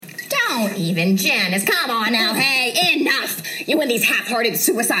Don't even, Janice. Come on now. Hey, enough. You and these half-hearted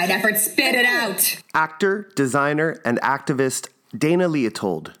suicide efforts. Spit it out. Actor, designer, and activist DAINA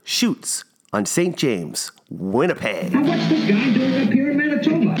LEITOLD shoots on St. James, Winnipeg. Now what's this guy doing up here in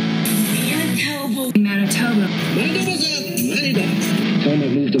Manitoba? Manitoba. Tell him I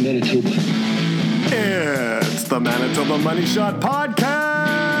moved to Manitoba. It's the Manitoba Money Shot Podcast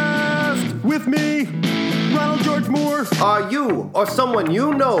with me, Ronald George Moore. Are you or someone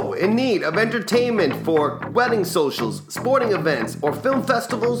you know in need of entertainment for wedding socials, sporting events, or film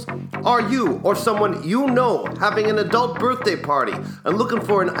festivals? Are you or someone you know having an adult birthday party and looking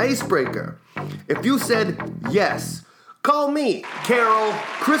for an icebreaker? If you said yes, call me, Carol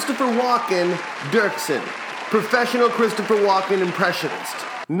Christopher Walken Dirksen, professional Christopher Walken impressionist.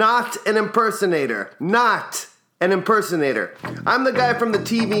 Not an impersonator. Not an impersonator. I'm the guy from the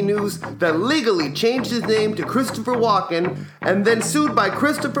TV news that legally changed his name to Christopher Walken and then sued by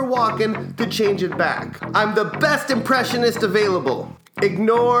Christopher Walken to change it back. I'm the best impressionist available.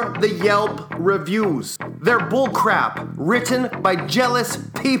 Ignore the Yelp reviews. They're bullcrap, written by jealous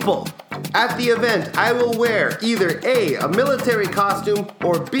people. At the event, I will wear either A, a military costume,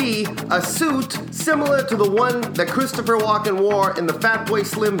 or B, a suit similar to the one that Christopher Walken wore in the Fatboy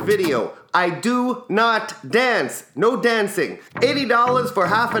Slim video. I do not dance. No dancing. $80 for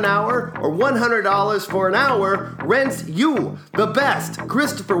half an hour or $100 for an hour rents you the best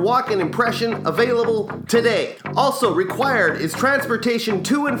Christopher Walken impression available today. Also required is transportation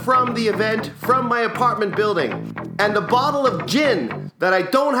to and from the event from my apartment building. And a bottle of gin that I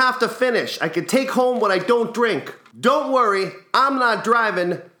don't have to finish. I can take home what I don't drink. Don't worry, I'm not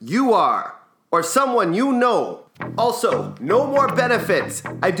driving. You are. Or someone you know. Also, no more benefits.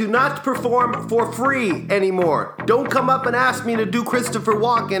 I do not perform for free anymore. Don't come up and ask me to do Christopher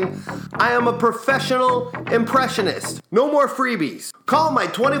Walken. I am a professional impressionist. No more freebies. Call my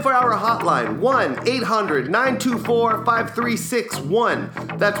 24-hour hotline,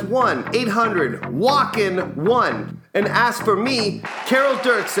 1-800-924-5361. That's 1-800-WALKEN1. And ask for me, Carol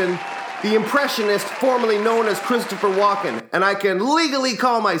Dirksen, the impressionist formerly known as Christopher Walken, and I can legally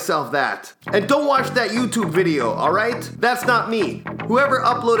call myself that. And don't watch that YouTube video, alright? That's not me. Whoever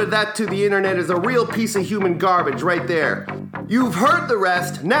uploaded that to the internet is a real piece of human garbage right there. You've heard the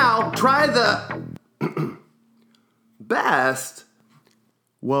rest, now try the best.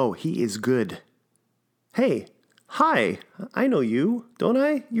 Whoa, he is good. Hey, hi, I know you, don't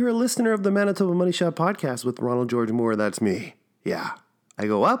I? You're a listener of the Manitoba Money Shot Podcast with Ronald George Moore, that's me. Yeah. I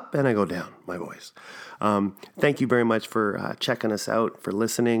go up and I go down, my voice. Thank you very much for checking us out, for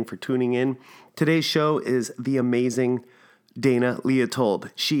listening, for tuning in. Today's show is the amazing DAINA LEITOLD.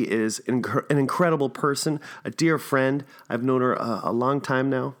 She is an incredible person, a dear friend. I've known her a long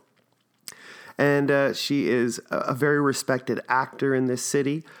time now. And she is a very respected actor in this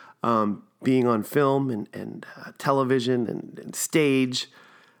city, being on film and television and stage,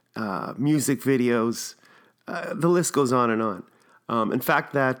 music videos. The list goes on and on. In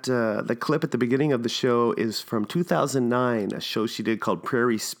fact, that the clip at the beginning of the show is from 2009, a show she did called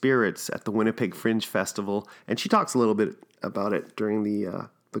Prairie Spirits at the Winnipeg Fringe Festival, and she talks a little bit about it during the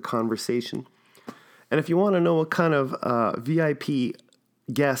conversation. And if you want to know what kind of VIP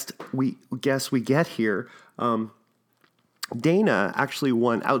guest we get here, DAINA actually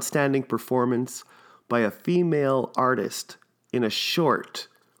won Outstanding Performance by a Female Artist in a Short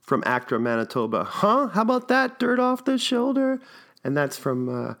from Actor Manitoba. Huh? How about that? Dirt off the shoulder? And that's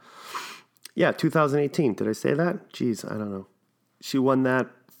from, 2018. Did I say that? Jeez, I don't know. She won that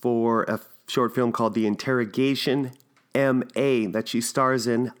for a short film called The Interrogation M.A. that she stars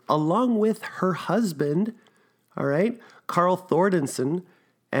in, along with her husband, all right, Carl Thordenson.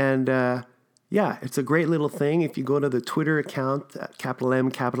 And, it's a great little thing. If you go to the Twitter account, capital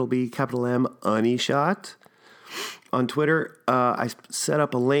M, capital B, capital M, Unishot, on Twitter, I set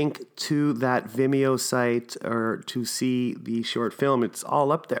up a link to that Vimeo site or to see the short film. It's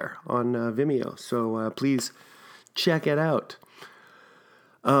all up there on Vimeo, so please check it out.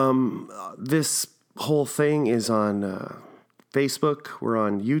 This whole thing is on Facebook. We're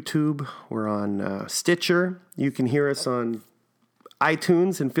on YouTube. We're on Stitcher. You can hear us on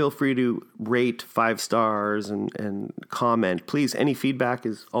iTunes, and feel free to rate 5 stars and comment. Please, any feedback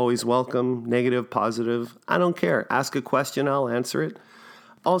is always welcome, negative, positive. I don't care. Ask a question, I'll answer it.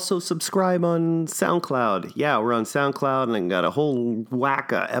 Also, subscribe on SoundCloud. Yeah, we're on SoundCloud, and I got a whole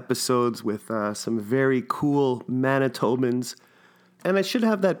whack of episodes with some very cool Manitobans. And I should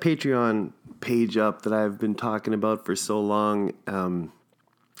have that Patreon page up that I've been talking about for so long.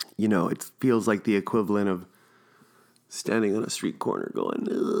 It feels like the equivalent of standing on a street corner going,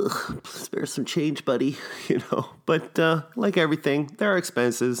 ugh, spare some change, buddy, But like everything, there are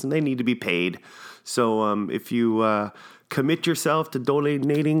expenses and they need to be paid. So if you commit yourself to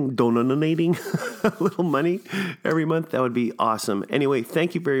donating a little money every month, that would be awesome. Anyway,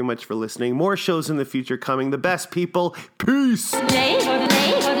 thank you very much for listening. More shows in the future coming. The best people. Peace.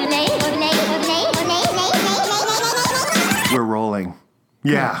 We're rolling.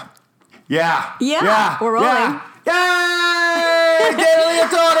 Yeah. Yeah, we're rolling. Yay!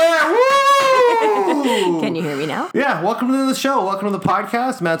 LEITOLD here! Woo! Can you hear me now? Yeah, welcome to the show. Welcome to the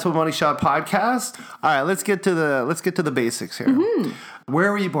podcast, Manitoba Money Shot Podcast. All right, let's get to the basics here. Mm-hmm.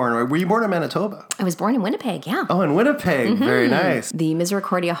 Where were you born? Were you born in Manitoba? I was born in Winnipeg, yeah. Oh, in Winnipeg. Mm-hmm. Very nice. The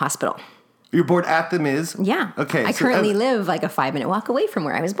Misericordia Hospital. You're born at the Mis? Yeah. Okay. I currently live like a 5-minute walk away from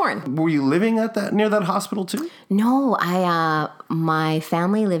where I was born. Were you living near that hospital too? No, my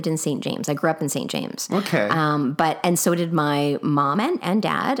family lived in St. James. I grew up in St. James. Okay. And so did my mom and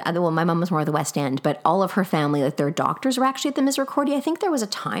dad. Well, my mom was more of the West End, but all of her family, like their doctors were actually at the Misericordia. I think there was a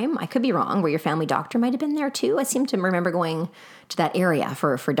time, I could be wrong, where your family doctor might have been there too. I seem to remember going to that area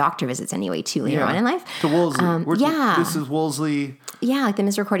for doctor visits anyway too later on in life. To Wolseley. This is Wolseley. Yeah, like the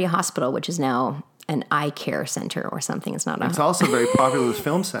Misericordia Hospital, which is now an eye care center or something. It's not. It's also very popular with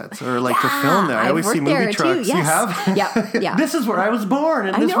film sets or like to film there. I always see movie trucks. Too, yes. You have? Yeah. This is where I was born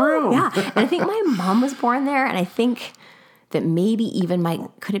in this room. Yeah, and I think my mom was born there, and I think that maybe even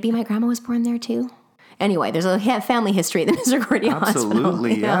could it be my grandma was born there too? Anyway, there's a family history at the Misericordia Hospital.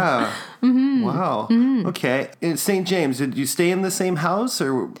 Absolutely, yeah. Mm-hmm. Wow. Mm-hmm. Okay. In St. James, did you stay in the same house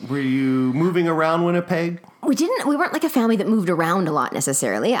or were you moving around Winnipeg? We weren't like a family that moved around a lot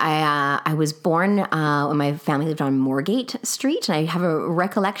necessarily. I was born when my family lived on Moorgate Street, and I have a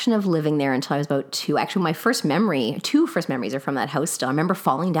recollection of living there until I was about 2. Actually, my two first memories are from that house still. I remember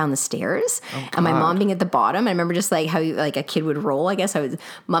falling down the stairs and my mom being at the bottom. I remember just like how like a kid would roll, I guess.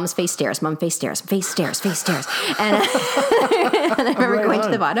 Mom's face stairs, mom face stairs, face stairs, face stairs. And, and I remember going to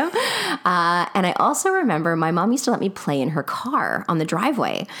the bottom. And I also remember my mom used to let me play in her car on the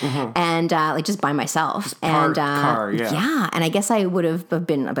driveway and like just by myself. Car, yeah. And I guess I would have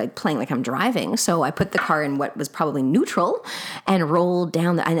been like playing like I'm driving. So I put the car in what was probably neutral and rolled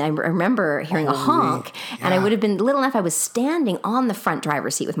down. And I remember hearing a honk. Yeah. And I would have been little enough. I was standing on the front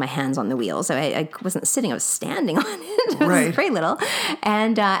driver's seat with my hands on the wheel. So I wasn't sitting. I was standing on it. I was very little.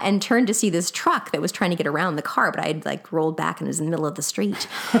 And turned to see this truck that was trying to get around the car. But I had like rolled back and it was in the middle of the street.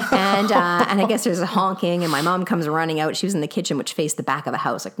 And I guess there's a honking. And my mom comes running out. She was in the kitchen, which faced the back of the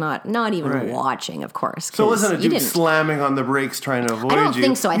house. Like not even watching, of course. So it wasn't a dude slamming on the brakes trying to avoid you? I don't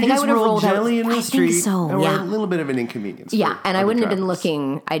think so. I think I would have rolled gently out. In the street. I think so, yeah. A little bit of an inconvenience. Yeah, and I wouldn't have been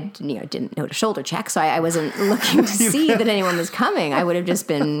looking. I didn't know to shoulder check, so I wasn't looking to see that anyone was coming. I would have just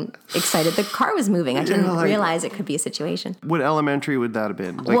been excited the car was moving. I didn't realize it could be a situation. What elementary would that have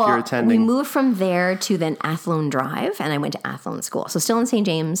been? Like you're attending? We moved from there to then Athlone Drive, and I went to Athlone School. So still in St.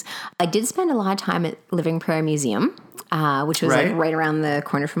 James. I did spend a lot of time at Living Prayer Museum. Which was like right around the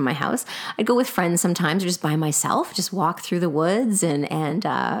corner from my house. I'd go with friends sometimes or just by myself, just walk through the woods and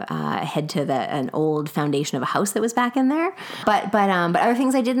head to an old foundation of a house that was back in there. But other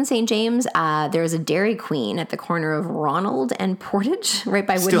things I did in St. James, there was a Dairy Queen at the corner of Ronald and Portage right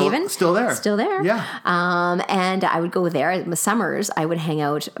by Woodhaven. Still there. Still there. Yeah. And I would go there. In the summers, I would hang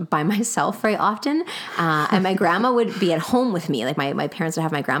out by myself very often. And my grandma would be at home with me. Like my parents would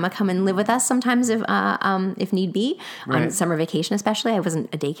have my grandma come and live with us sometimes if need be. On summer vacation especially. I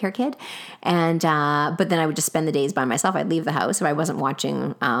wasn't a daycare kid. And but then I would just spend the days by myself. I'd leave the house if I wasn't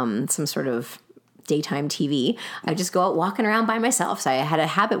watching some sort of daytime TV. I'd just go out walking around by myself. So I had a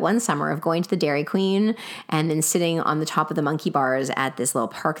habit one summer of going to the Dairy Queen and then sitting on the top of the monkey bars at this little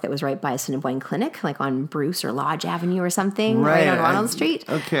park that was right by Assiniboine Clinic, like on Bruce or Lodge Avenue or something, right on Ronald Street.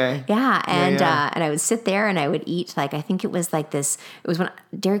 Okay. Yeah. And I would sit there and I would eat like, I think it was like this, it was when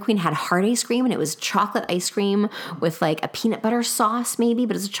Dairy Queen had hard ice cream and it was chocolate ice cream with like a peanut butter sauce maybe,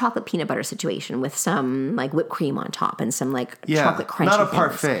 but it was a chocolate peanut butter situation with some like whipped cream on top and some like chocolate crunchy not a things.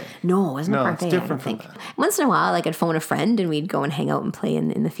 Parfait. No, it wasn't a parfait. It's different. Once in a while, like I'd phone a friend and we'd go and hang out and play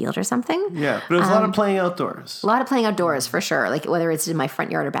in the field or something. Yeah, but it was a lot of playing outdoors. A lot of playing outdoors for sure. Like whether it's in my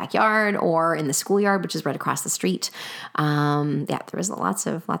front yard or backyard or in the schoolyard, which is right across the street. There was lots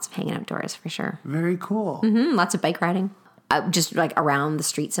of hanging outdoors for sure. Very cool. Mm-hmm, lots of bike riding. just like around the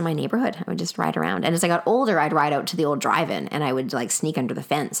streets in my neighborhood. I would just ride around. And as I got older, I'd ride out to the old drive-in and I would like sneak under the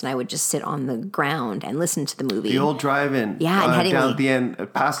fence and I would just sit on the ground and listen to the movie. The old drive-in. Yeah, down at the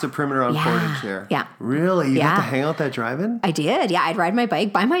end, past the perimeter on Portage there. Yeah. Really? You got to hang out that drive-in? I did. Yeah, I'd ride my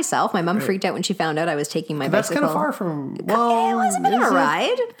bike by myself. My mom freaked out when she found out I was taking my That's bicycle. kind of far from... Well, it was a bit of a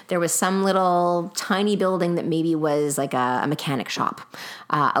ride. There was some little tiny building that maybe was like a mechanic shop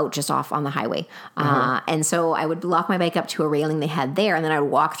out just off on the highway. And so I would lock my bike up to a railing they had there, and then I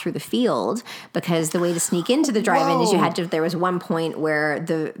would walk through the field because the way to sneak into the drive-in is you had to, there was one point where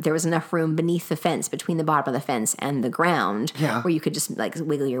there was enough room beneath the fence, between the bottom of the fence and the ground, where you could just like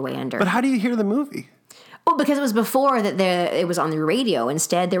wiggle your way under. But how do you hear the movie? Well, because it was before that it was on the radio.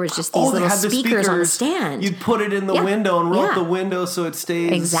 Instead, there was just these little speakers on the stand. You'd put it in the window and roll up the window so it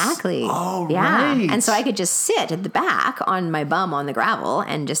stays... Exactly. Oh, yeah. right. And so I could just sit at the back on my bum on the gravel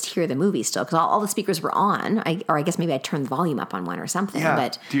and just hear the movie still, because all the speakers were on. Or I guess maybe I turned the volume up on one or something. Yeah.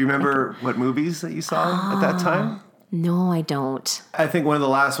 But do you remember what movies that you saw at that time? No, I don't. I think one of the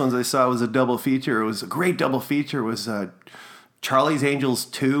last ones I saw was a double feature. It was a great double feature. It was... Charlie's Angels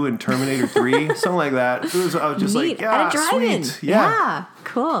 2 and Terminator 3, something like that. I was just Neat. like, yeah, at a drive-in. sweet. Yeah.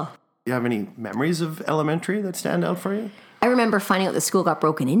 Cool. You have any memories of elementary that stand out for you? I remember finding out the school got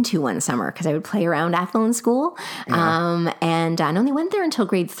broken into one summer because I would play around Athlone School. And I only went there until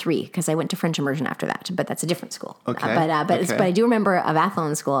grade 3 because I went to French immersion after that. But that's a different school. Okay. But I do remember of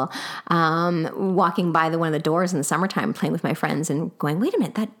Athlone School walking by one of the doors in the summertime playing with my friends and going, wait a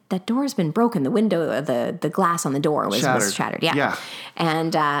minute, that door's been broken. The window, the glass on the door was shattered. Yeah.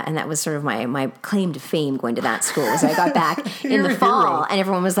 And that was sort of my claim to fame going to that school. So I got back in the fall and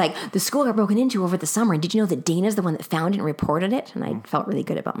everyone was like, the school got broken into over the summer. And did you know that Dana's the one that found it and reported it? And I felt really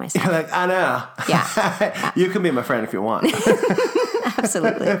good about myself. You're like, I know. Yeah. You can be my friend if you want.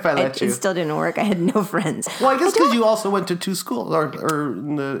 Absolutely. If I let you. It still didn't work. I had no friends. Well, I guess because you also went to 2 schools or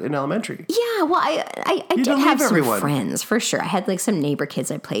in elementary. Yeah, well, I did have some friends, for sure. I had like some neighbor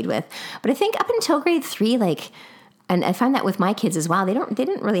kids I played with. But I think up until grade 3, like... And I find that with my kids as well. They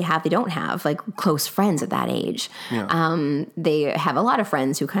don't have like close friends at that age. Yeah. They have a lot of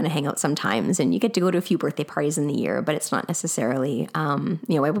friends who kind of hang out sometimes, and you get to go to a few birthday parties in the year, but it's not necessarily, I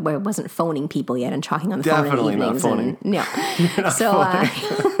wasn't phoning people yet and talking on the phone in the evenings. Definitely not phoning. No. So,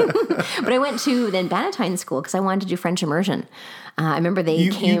 but I went to then Bannatyne School because I wanted to do French immersion. I remember they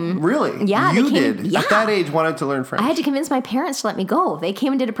came. Really? Yeah. You did? Yeah. At that age, wanted to learn French. I had to convince my parents to let me go. They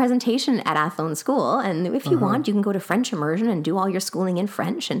came and did a presentation at Athlone School. And if you want, you can go to French immersion and do all your schooling in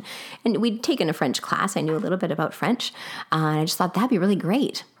French. And we'd taken a French class. I knew a little bit about French. And I just thought that'd be really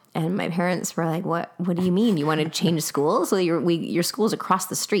great. And my parents were like, "What do you mean? You want to change schools? So your school's across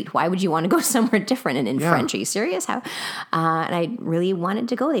the street. Why would you want to go somewhere different and in French? Are you serious?" How? And I really wanted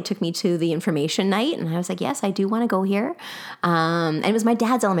to go. They took me to the information night, and I was like, "Yes, I do want to go here." And it was my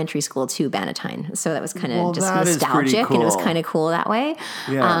dad's elementary school too, Bannatyne. So that was kind of just nostalgic, and it was kind of cool that way.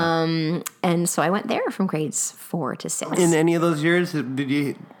 Yeah. And so I went there from grades 4 to 6. In any of those years, did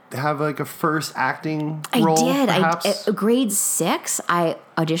you have like a first acting role? I did. Perhaps? At grade 6, I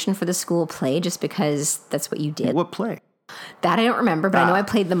auditioned for the school play just because that's what you did. What play? That I don't remember, but I know I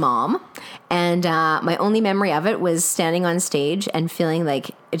played the mom. And my only memory of it was standing on stage and feeling like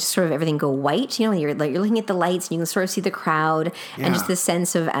it just sort of everything go white. You know, you're looking at the lights and you can sort of see the crowd, and just this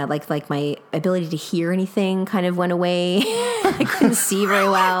sense of like my ability to hear anything kind of went away. I couldn't see very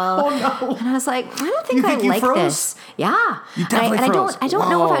well. Oh no! And I was like, I don't think I like this. Yeah, you definitely froze. I don't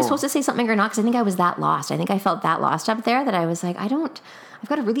know if I was supposed to say something or not because I think I was that lost. I think I felt that lost up there that I was like, I've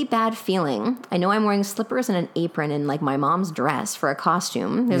got a really bad feeling. I know I'm wearing slippers and an apron and like my mom's dress for a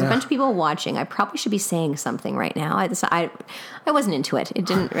costume. There's a bunch of people watching. I probably should be saying something right now. I wasn't into it. I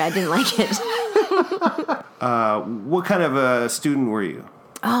didn't like it. What kind of a student were you?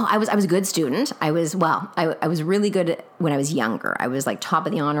 Oh, I was a good student. I was really good when I was younger. I was like top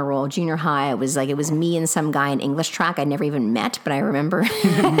of the honor roll, junior high. It was me and some guy in English track I'd never even met, but I remember.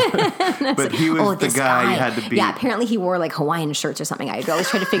 But he was the guy you had to beat. Yeah, apparently he wore like Hawaiian shirts or something. I'd always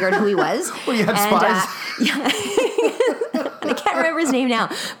try to figure out who he was. Well, you had spies. I can't remember his name now,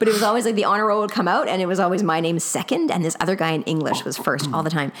 but it was always like the honor roll would come out, and it was always my name second, and this other guy in English was first all the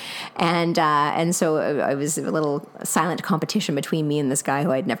time, and so it was a little silent competition between me and this guy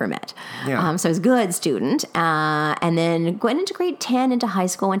who I'd never met. Yeah. So I was a good student, and then went into grade 10 into high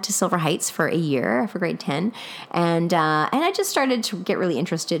school. Went to Silver Heights for a year for grade 10, and I just started to get really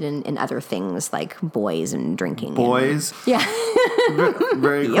interested in other things like boys and drinking. Boys. Yeah.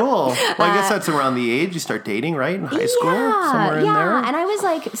 Very cool. Well, I guess that's around the age you start dating, right? In high school, somewhere in there. And I was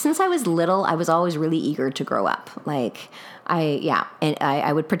like, since I was little, I was always really eager to grow up. Like,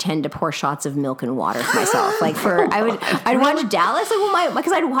 I would pretend to pour shots of milk and water for myself. I'd watch Dallas,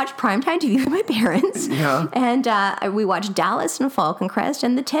 because I'd watch primetime TV with my parents. Yeah. And we watched Dallas and Falcon Crest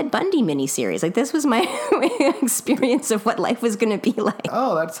and the Ted Bundy miniseries. Like, this was my experience of what life was going to be like.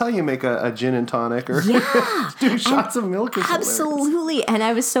 Oh, that's how you make a gin and tonic or do shots of milk. Absolutely. And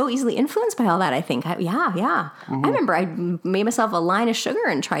I was so easily influenced by all that, I think. I remember I made myself a line of sugar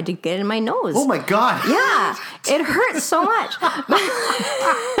and tried to get it in my nose. Oh my God. Yeah. It hurt so much.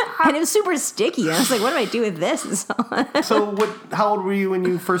 And it was super sticky. And I was like, what do I do with this? So how old were you when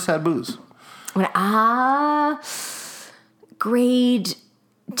you first had booze? Grade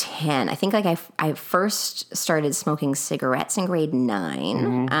 10. I think I first started smoking cigarettes in grade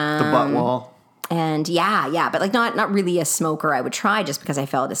 9. The butt wall. And but like not really a smoker. I would try just because I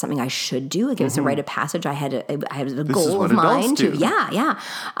felt it's something I should do. Like, it was a rite of passage. I had a goal of mine to.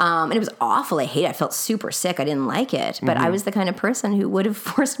 And it was awful. I hated it. I felt super sick. I didn't like it. But I was the kind of person who would have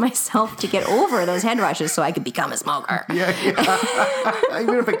forced myself to get over those head rushes so I could become a smoker. Yeah.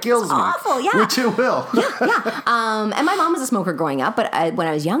 Even if it kills me. Awful, yeah. Which it will. And my mom was a smoker growing up, but when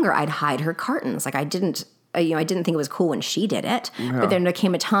I was younger, I'd hide her cartons. Like, I didn't think it was cool when she did it, but then there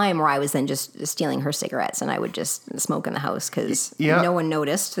came a time where I was then just stealing her cigarettes and I would just smoke in the house because no one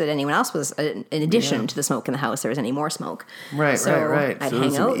noticed that anyone else was, in addition to the smoke in the house, there was any more smoke. Right. I'd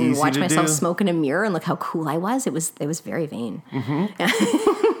hang out and watch myself smoke in a mirror and look how cool I was. It was very vain.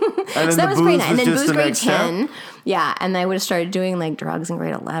 And so that was grade 9. And then booze grade 10. Step? Yeah. And I would have started doing like drugs in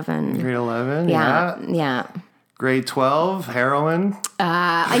grade 11. Grade 11? Yeah. Grade 12, heroin.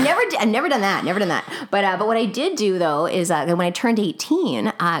 I've never done that. But what I did do though is when I turned 18,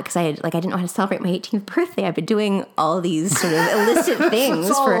 because I didn't know how to celebrate my 18th birthday. I've been doing all these sort of illicit things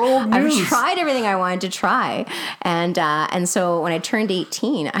I've tried everything I wanted to try, and so when I turned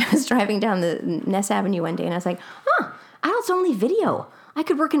 18, I was driving down the Ness Avenue one day, and I was like, adults only video. I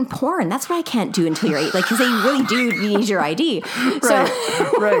could work in porn. That's what I can't do until you're 8. Like, because they really do need your ID.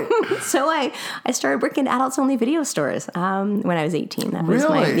 Right. So I started working at adults only video stores when I was 18. That was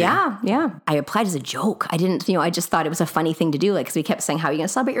really? Yeah. I applied as a joke. I didn't, I just thought it was a funny thing to do. Like, because we kept saying, how are you going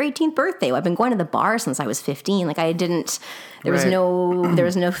to celebrate your 18th birthday? Well, I've been going to the bar since I was 15. Like, there was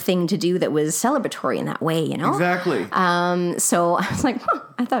no thing to do that was celebratory in that way, Exactly. So I was like,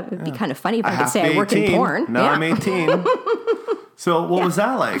 I thought it would be kind of funny if I could say I work in porn. Now I'm 18. So what was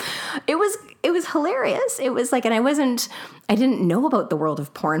that like? It was hilarious. It was like, and I didn't know about the world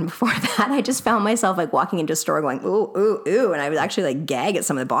of porn before that. I just found myself like walking into a store going, ooh, ooh, ooh. And I would actually like gag at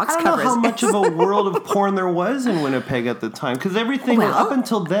some of the box covers. I don't know how much of a world of porn there was in Winnipeg at the time. Because everything up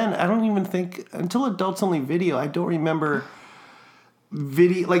until then, I don't even think, until adults only video, I don't remember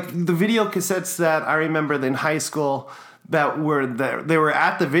video, like the video cassettes that I remember in high school that were there. They were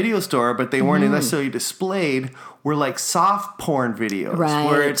at the video store, but they weren't necessarily displayed, were like soft porn videos,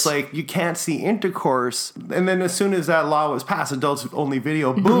 where it's like you can't see intercourse. And then as soon as that law was passed, adults only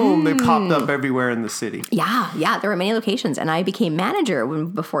video, boom, they popped up everywhere in the city. Yeah, there were many locations, and I became manager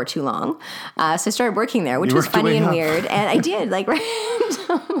before too long. So I started working there, which was funny and weird, and I did like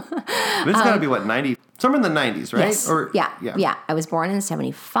random. This got to be what, 90? Somewhere in the 90s, right? Yes. Yeah. I was born in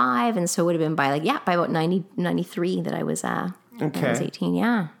 75, and so it would have been by about 90, 93 that I was 18.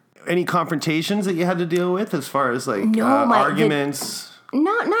 Yeah. Any confrontations that you had to deal with as far as like arguments?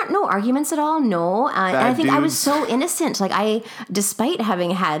 No arguments at all. No, and I think I was so innocent. Like despite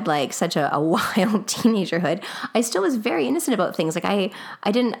having had like such a wild teenagerhood, I still was very innocent about things. Like I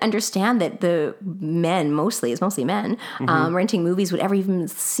didn't understand that the men, it's mostly men, renting movies would ever even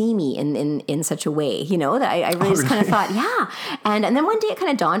see me in such a way. That I really just kind of thought, and then one day it kind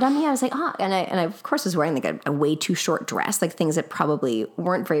of dawned on me. I was like, and I of course was wearing like a way too short dress, like things that probably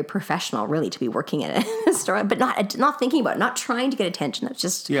weren't very professional, really, to be working at a store, but not thinking about it, not trying to get attention. That's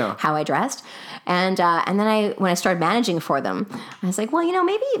just how I dressed. And then when I started managing for them, I was like, well,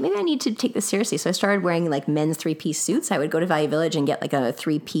 maybe I need to take this seriously. So I started wearing like men's 3-piece suits. I would go to Value Village and get like a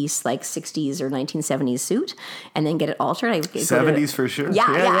 3-piece like 60s or 1970s suit and then get it altered. 70s for sure.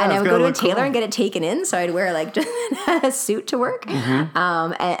 Yeah. And I would go to a tailor and get it taken in. So I'd wear like just a suit to work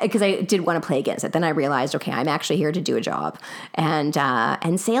because I did want to play against it. Then I realized, okay, I'm actually here to do a job. And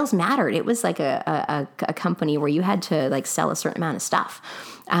sales mattered. It was like a company where you had to like sell a certain amount of stuff.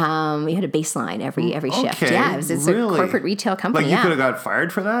 We had a baseline every shift. Yeah, it's really? A corporate retail company. Like you could have got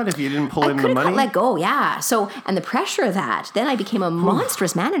fired for that if you didn't pull in the money? I could have let go, yeah. So, and the pressure of that, then I became a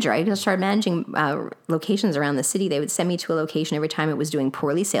monstrous manager. I just started managing locations around the city. They would send me to a location every time it was doing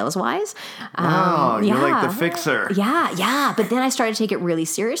poorly sales-wise. You're like the fixer. Yeah. But then I started to take it really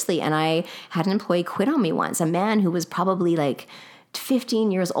seriously, and I had an employee quit on me once, a man who was probably like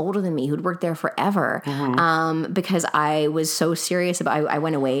 15 years older than me who'd worked there forever, because I was so serious about. I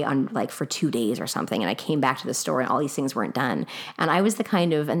went away on like for 2 days or something, and I came back to the store, and all these things weren't done. And I was the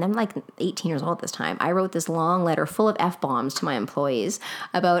kind of, and I'm like 18 years old at this time. I wrote this long letter full of F-bombs to my employees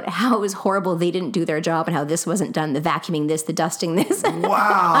about how it was horrible they didn't do their job and how this wasn't done, the vacuuming this, the dusting this.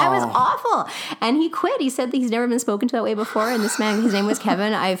 Wow. I was awful. And he quit. He said that he's never been spoken to that way before. And this man, his name was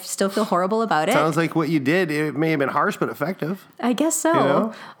Kevin. I still feel horrible about it. Sounds like what you did, it may have been harsh but effective. I guess so. You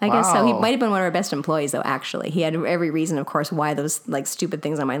know? I guess so. He Wow. might have been one of our best employees, though, actually. He had every reason, of course, why those like stupid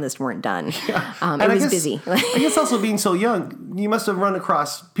things on my list weren't done. It was busy. I guess also being so young, you must have run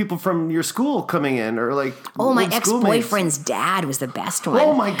across people from your school coming in, or like Oh, my old schoolmates. ex-boyfriend's dad was the best one.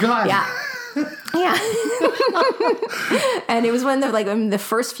 Oh my God. Yeah. Yeah. And it was one of like the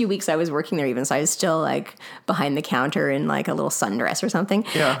first few weeks I was working there even, so I was still like behind the counter in like a little sundress or something.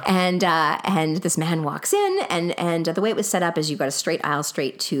 Yeah. And this man walks in, and the way it was set up is you got a straight aisle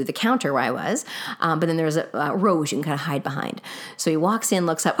straight to the counter where I was, but then there's a rows you can kind of hide behind. So he walks in,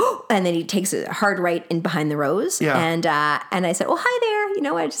 looks up, and then he takes a hard right in behind the rows. Yeah. And I said, "Oh, hi there." You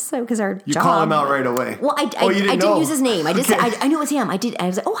know, I just because our You job. call him out right away. Well, I you didn't know. use his name. I just Okay. I knew it was him. I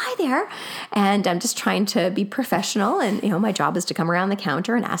was like, "Oh, hi there," and I'm just trying to be professional. And my job is to come around the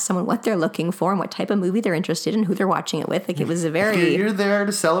counter and ask someone what they're looking for and what type of movie they're interested in, who they're watching it with. Like it was a very You're there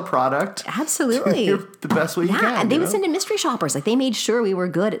to sell a product. absolutely The best way you can. and they you would know? send in mystery shoppers. Like they made sure we were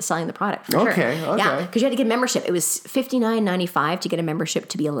good at selling the product. For Okay, sure. okay. Yeah, because you had to get a membership. It was $59.95 to get a membership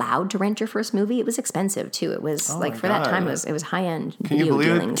to be allowed to rent your first movie. It was expensive too. It was like my for that God. time it was high end. Can you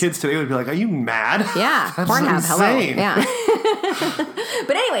believe it? Kids today would be like, "Are you mad?" Yeah, That's Pornhub, hello. insane. Yeah.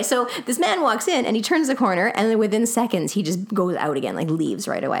 But anyway, so this man walks in and he turns the corner, and then within seconds he just goes out again, like leaves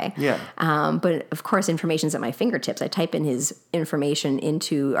right away. Yeah. But of course, information's at my fingertips. I type in his information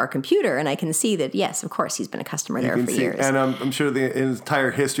into our computer, and I can see that yes, of course, he's been a customer there You for can see- years. And I'm sure the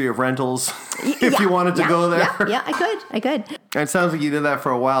entire history of rentals, if you wanted to go there. Yeah, I could. And it sounds like you did that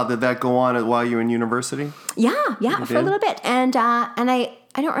for a while. Did that go on while you were in university? Yeah, for a did? little bit. And I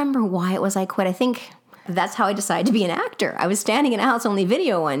don't remember why it was I quit. I think that's how I decided to be an actor. I was standing in Alice Only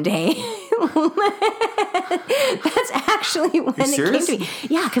Video one day. That's actually when it serious? came to me.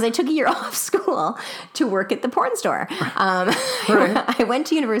 Yeah, because I took a year off school to work at the porn store. Right. I went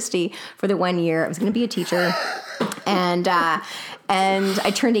to university for the 1 year. I was going to be a teacher. And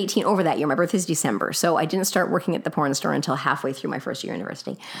I turned 18 over that year. My birthday is December. So I didn't start working at the porn store until halfway through my first year of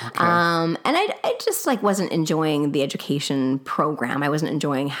university. Okay. And I just like wasn't enjoying the education program. I wasn't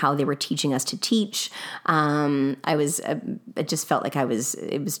enjoying how they were teaching us to teach. It just felt like it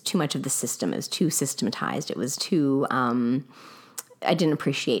was too much of the system. It was too systematized. It was too, I didn't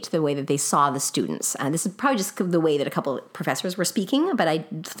appreciate the way that they saw the students. This is probably just the way that a couple of professors were speaking, but I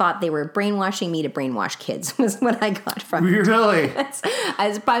thought they were brainwashing me to brainwash kids was what I got from it. Really? I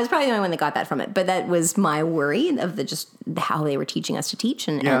was probably the only one that got that from it, but that was my worry of just how they were teaching us to teach.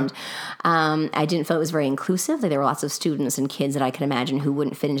 And I didn't feel it was very inclusive. Like there were lots of students and kids that I could imagine who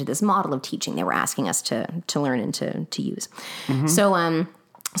wouldn't fit into this model of teaching they were asking us to learn and to use. Mm-hmm.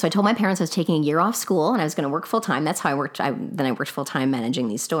 So I told my parents I was taking a year off school and I was going to work full time. That's how I worked. Then I worked full time managing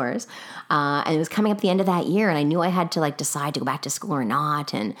these stores. And it was coming up the end of that year, and I knew I had to like decide to go back to school or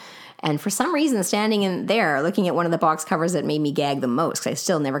not. And for some reason, standing in there, looking at one of the box covers that made me gag the most, because I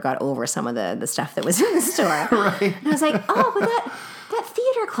still never got over some of the stuff that was in the store. Right. And I was like, oh, but that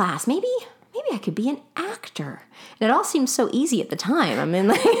theater class, maybe I could be an actor. And it all seemed so easy at the time. I mean,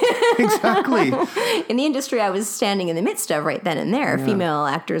 like Exactly. in the industry I was standing in the midst of right then and there, female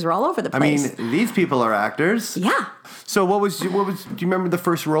actors were all over the place. I mean, these people are actors. Yeah. So what was? Do you remember the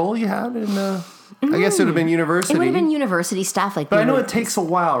first role you had in? I guess it would have been university. It would have been university stuff. But I know it takes a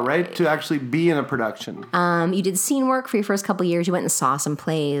while, right, to actually be in a production. You did scene work for your first couple of years. You went and saw some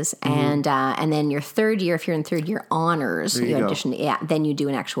plays, and then your third year, if you're in third year honors, you audition. Yeah, then you do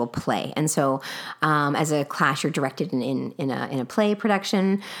an actual play. And so, as a class, you're directed in a play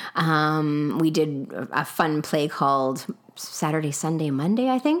production. We did a fun play called Saturday, Sunday, Monday,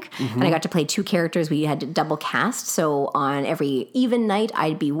 I think. And I got to play two characters. We had to double cast. So on every even night,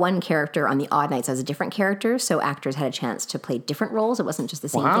 I'd be one character. On the odd nights, I was a different character. So actors had a chance to play different roles. It wasn't just the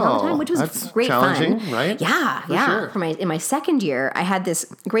same thing all the time, which was that's great challenging, fun. right? Yeah, For yeah. sure. In my second year, I had this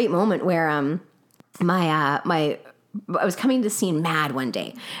great moment where I was coming to the scene mad one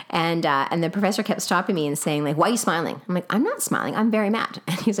day, and the professor kept stopping me and saying, like, "Why are you smiling?" I'm like, "I'm not smiling. I'm very mad."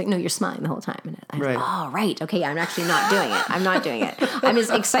 And he was like, "No, you're smiling the whole time." And I was Right. oh, right. Okay, I'm actually not doing it. I'm not doing it. I'm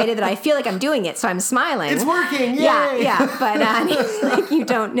just excited that I feel like I'm doing it, so I'm smiling. It's working. Yay. Yeah. But he's like, you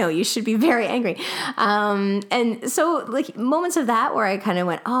don't know. You should be very angry. And so, like, moments of that where I kind of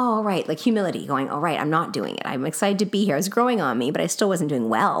went, oh, right, like humility, going, oh, right, I'm not doing it. I'm excited to be here. It was growing on me, but I still wasn't doing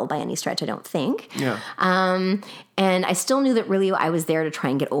well by any stretch, I don't think. Yeah. And I still knew that really I was there to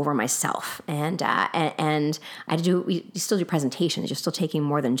try and get over myself. And I had to you still do presentations. You're still taking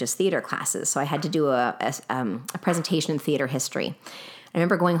more than just theater classes. So I had to do a presentation in theater history. I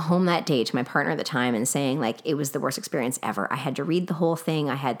remember going home that day to my partner at the time and saying, like, it was the worst experience ever. I had to read the whole thing.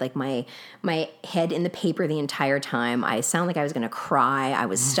 I had, like, my head in the paper the entire time. I sounded like I was going to cry. I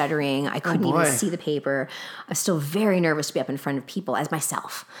was stuttering. I couldn't even see the paper. I was still very nervous to be up in front of people as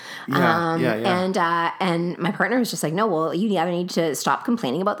myself. Yeah. And my partner was just like, no, well, you either need to stop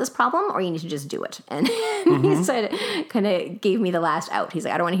complaining about this problem or you need to just do it. And he said, kind of gave me the last out. He's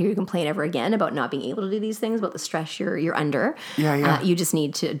like, I don't want to hear you complain ever again about not being able to do these things, about the stress you're under. You just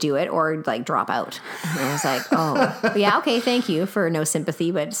need to do it or, like, drop out. And I was like, oh, yeah, okay, thank you for no sympathy,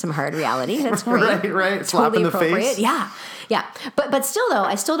 but some hard reality. That's great. Right. Slap in the face. Yeah. But still, though,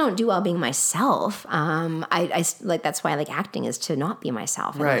 I still don't do well being myself. I like, that's why I like acting, is to not be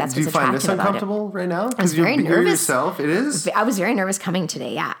myself. Right. That's Do you what's find this attractive about it. uncomfortable right now? I was very nervous. You're yourself. It is? I was very nervous coming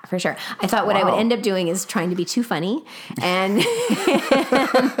today, yeah, for sure. I thought what I would end up doing is trying to be too funny and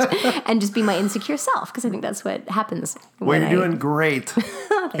and just be my insecure self, because I think that's what happens. Well, you're doing great.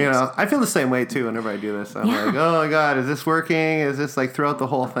 You know, I feel the same way too whenever I do this. I'm like, oh my God, is this working? Is this, like, throughout the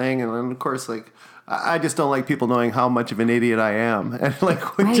whole thing? And then, of course, like, I just don't like people knowing how much of an idiot I am. And, like,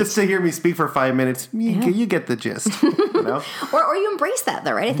 just to hear me speak for 5 minutes, you get the gist. You know? or you embrace that,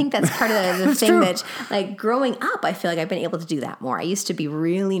 though, right? I think that's part of the thing true. that, like, growing up, I feel like I've been able to do that more. I used to be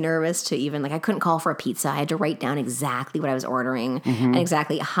really nervous to even, like, I couldn't call for a pizza. I had to write down exactly what I was ordering and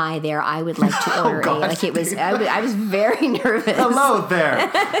exactly, hi there, I would like to order a. Like, it was, I was very nervous. Hello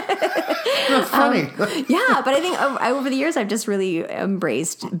there. That's funny. Yeah, but I think over the years, I've just really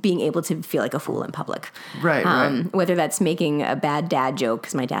embraced being able to feel like a fool in public. Right. Whether that's making a bad dad joke,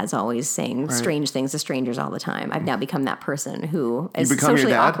 because my dad's always saying strange things to strangers all the time. I've now become that person who is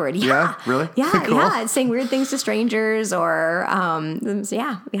socially awkward. Yeah, really? Yeah, cool. yeah. Saying weird things to strangers, or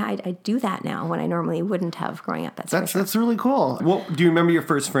I do that now when I normally wouldn't have growing up. That's really cool. Well, do you remember your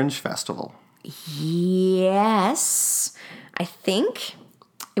first Fringe festival? Yes, I think.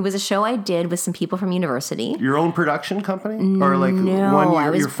 It was a show I did with some people from university. Your own production company? Or, like,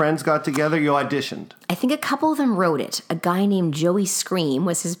 your friends got together, you auditioned? I think a couple of them wrote it. A guy named Joey Scream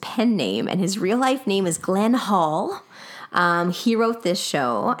was his pen name, and his real life name is Glenn Hall. He wrote this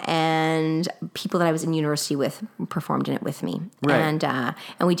show, and people that I was in university with performed in it with me. Right. And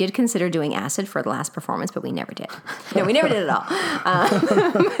we did consider doing acid for the last performance, but we never did. No, we never did at all.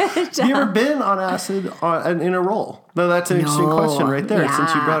 Have you ever been on acid in a role? No, that's an interesting question right there,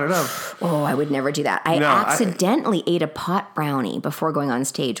 since you brought it up. Oh, I would never do that. I accidentally ate a pot brownie before going on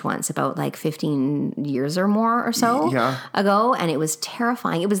stage once, about like 15 years or more or so ago, and it was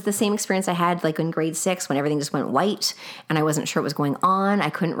terrifying. It was the same experience I had like in grade 6 when everything just went white, and I wasn't sure what was going on. I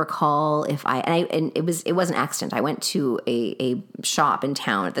couldn't recall if and it was an accident. I went to a shop in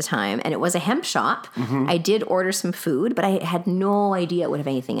town at the time, and it was a hemp shop. Mm-hmm. I did order some food, but I had no idea it would have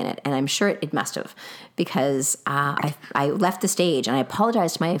anything in it, and I'm sure it must have, because I left the stage and I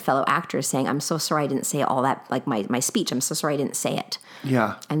apologized to my fellow actors saying, I'm so sorry I didn't say all that, like my speech. I'm so sorry I didn't say it.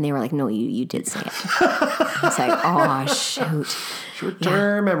 Yeah. And they were like, no, you did say it. I was like, oh, shoot.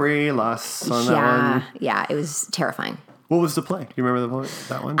 Short-term memory loss on that one. Yeah, it was terrifying. What was the play? Do you remember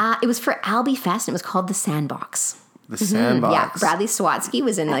that one? It was for Albie Fest, and it was called The Sandbox. The Sandbox. Yeah, Bradley Swatsky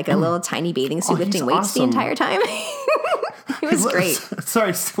was in like a little tiny bathing suit lifting weights the entire time. It was great.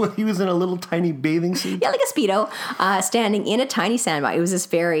 Sorry, he was in a little tiny bathing suit? Yeah, like a Speedo, standing in a tiny sandbox. It was this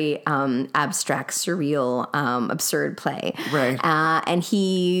very abstract, surreal, absurd play. Right. And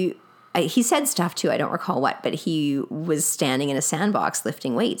he said stuff too, I don't recall what, but he was standing in a sandbox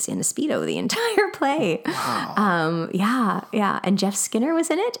lifting weights in a Speedo the entire play. Wow. Yeah. And Jeff Skinner was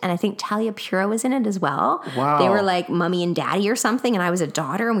in it, and I think Talia Pura was in it as well. Wow. They were like mommy and daddy or something, and I was a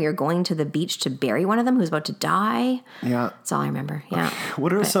daughter, and we were going to the beach to bury one of them who was about to die. Yeah. That's all I remember, yeah.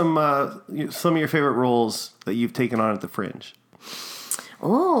 What are some of your favorite roles that you've taken on at the Fringe?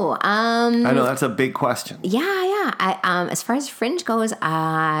 Oh, I know that's a big question. Yeah. As far as Fringe goes,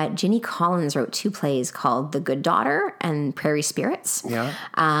 Ginny Collins wrote 2 plays called The Good Daughter and Prairie Spirits. Yeah.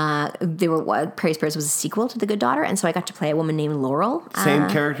 Prairie Spirits was a sequel to The Good Daughter, and so I got to play a woman named Laurel. Same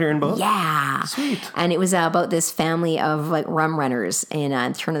character in both? Yeah. Sweet. And it was about this family of like rum runners in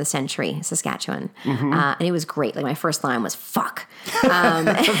turn of the century, Saskatchewan. And it was great. Like my first line was fuck.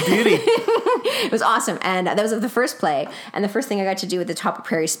 Beauty. It was awesome. And that was the first play. And the first thing I got to do at the top of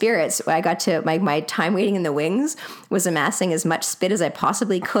Prairie Spirits, I got to, my time waiting in the wings was amassing as much spit as I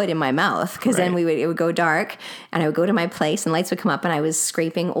possibly could in my mouth. Because then it would go dark and I would go to my place and lights would come up and I was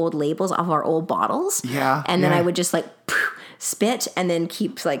scraping old labels off of our old bottles. Yeah. And then I would just like spit and then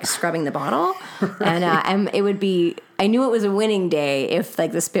keep like scrubbing the bottle. And it would be, I knew it was a winning day if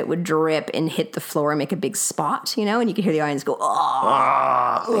like the spit would drip and hit the floor and make a big spot, you know, and you could hear the audience go,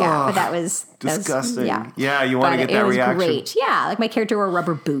 oh. Yeah, but that was disgusting. Yeah, you want to get that reaction. Great. Yeah, like my character wore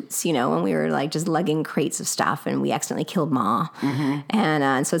rubber boots, you know, and we were like just lugging crates of stuff and we accidentally killed Ma.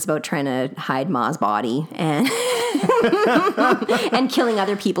 And so it's about trying to hide Ma's body and and killing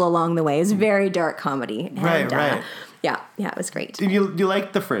other people along the way. It's very dark comedy. And, right. Yeah, it was great. Did you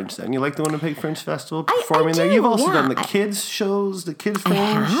like the Fringe then? You like the Winnipeg Fringe Festival performing there? You've also done the kids shows, the kids Fringe.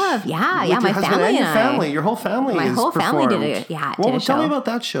 I have, yeah. With My your husband family and your and family. Your whole family My is whole family performed. did a Well, show. tell me about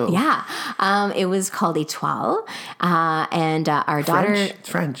that show. Yeah. It was called Étoile. And our daughter...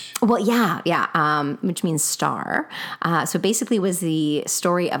 French. Well, yeah. Which means star. So basically it was the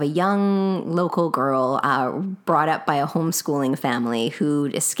story of a young local girl brought up by a homeschooling family who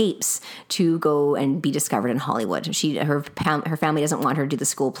escapes to go and be discovered in Hollywood. Her family doesn't want her to do the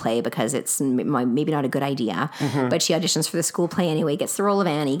school play because it's maybe not a good idea. But she auditions for the school play anyway, gets the role of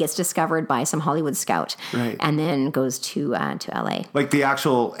Annie, gets discovered by some Hollywood scout, and then goes to LA. Like the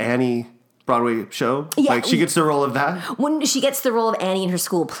actual Annie Broadway show? Yeah. Like she gets the role of that? When she gets the role of Annie in her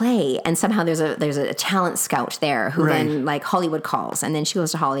school play, and somehow there's a talent scout there who then like Hollywood calls, and then she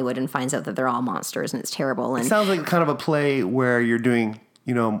goes to Hollywood and finds out that they're all monsters and it's terrible. And it sounds like kind of a play where you're doing,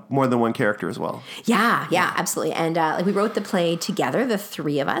 you know, more than one character as well. Yeah, absolutely. And like we wrote the play together, the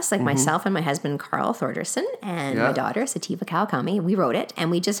three of us, like myself and my husband Carl Thorderson and my daughter Sativa Kawakami. We wrote it, and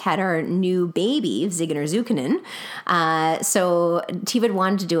we just had our new baby Zigener Zukanen. So Tiva had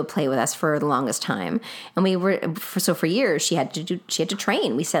wanted to do a play with us for the longest time, and we were for years she had to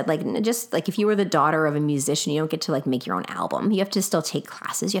train. We said like just like if you were the daughter of a musician, you don't get to like make your own album. You have to still take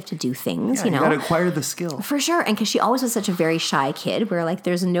classes. You have to do things. You know, you got to acquire the skill for sure. And because she always was such a very shy kid, we're like,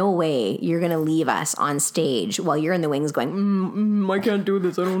 there's no way you're going to leave us on stage while you're in the wings going, I can't do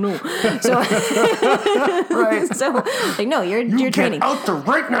this. I don't know. So, right. So like, no, you're training. Get out there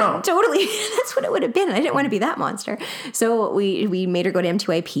right now. Totally. That's what it would have been. I didn't want to be that monster. So we made her go to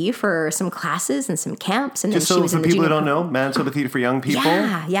MTYP for some classes and some camps. And just then so she was for in the people who junior don't know, Manitoba Theatre for Young People.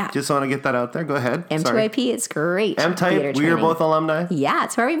 Yeah. Just want to get that out there. Go ahead. MTYP, it's great. M-Type, we are both alumni. Yeah,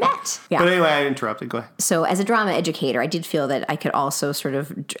 it's where we met. Yeah. But anyway, I interrupted. Go ahead. So as a drama educator, I did feel that I could also sort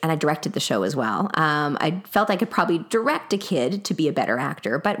of, and I directed the show as well. I felt I could probably direct a kid to be a better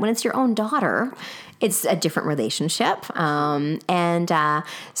actor, but when it's your own daughter, it's a different relationship.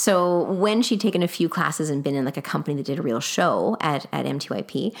 So when she'd taken a few classes and been in like a company that did a real show at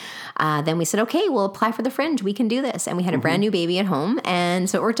MTYP, then we said, okay, we'll apply for the Fringe. We can do this. And we had a brand new baby at home. And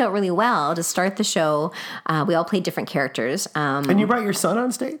so it worked out really well to start the show. We all played different characters. And you brought your son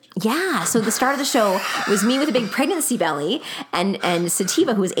on stage? Yeah. So the start of the show was me with a big pregnancy belly and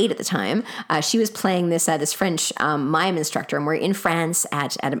Sativa, who was 8 at the time. She was playing this French mime instructor, and we're in France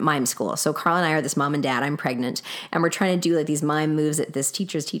at a mime school. So Carl and I are this mom and dad. I'm pregnant, and we're trying to do like these mime moves that this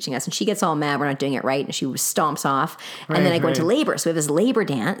teacher's teaching us, and she gets all mad we're not doing it right, and she stomps off. And then I go into labor. So we have this labor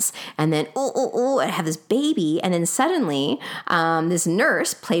dance, and then I have this baby, and then suddenly this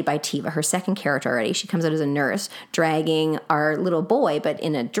nurse, played by Tiva, her second character already, she comes out as a nurse, dragging our little boy, but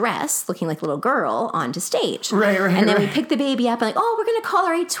in a dress, looking like a little girl, onto stage. Right. And then we pick the baby up, and like, we're going to call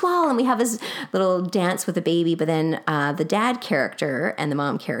her Étoile, and we have this little dance with the baby, but then the dad character and the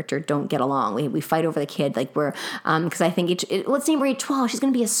mom character don't get along. We fight over the kid, like we're, because I think let's name her Étoile, she's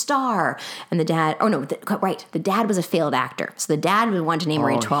going to be a star. And the dad, the dad was a failed actor. So the dad wanted to name her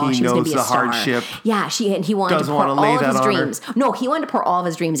Étoile, she was going to be a star. Hardship. Yeah, he wanted to pour all of his dreams. No, he wanted to pour all of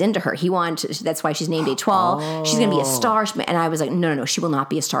his dreams into her. That's why she's named Étoile. She's going to be a star. And I was like, no, she will not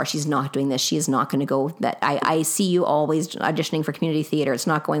be a star. She's not doing this. She is not going to go. I see you always auditioning for community theater. It's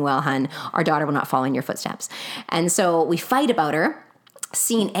not going well, hun. Our daughter will not follow in your footsteps. And so we fight about her.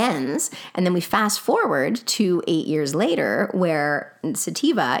 scene ends, and then we fast forward to 8 years later, where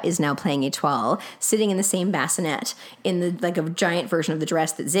Sativa is now playing Étoile, sitting in the same bassinet in the like a giant version of the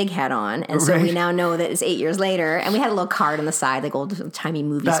dress that Zig had on, and so we now know that it's 8 years later. And we had a little card on the side, like old timey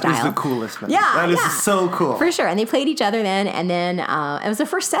movie style. That is the coolest, man. Yeah, that is so cool for sure. And they played each other then, and then it was the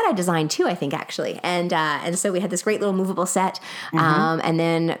first set I designed too, I think actually, and so we had this great little movable set, and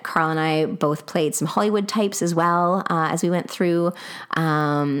then Carl and I both played some Hollywood types as well as we went through.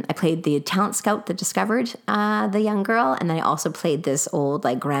 I played the talent scout that discovered the young girl, and then I also played this old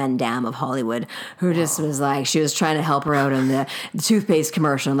like grand dame of Hollywood who just was like, she was trying to help her out on the toothpaste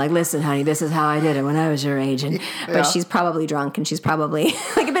commercial. I'm like, listen, honey, this is how I did it when I was your age, but she's probably drunk and she's probably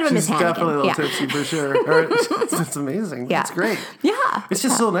like a bit of a Miss Hannigan. Definitely a little tipsy for sure. It's amazing. Yeah. It's great. Yeah, it's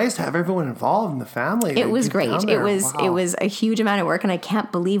just so nice to have everyone involved in the family. It was great. It was a huge amount of work, and I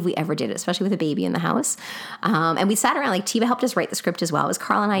can't believe we ever did it, especially with a baby in the house. And we sat around, like Tiva helped us write the script as well. It was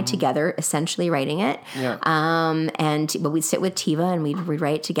Carl and I together essentially writing it. Yeah. But we'd sit with Tiva and we'd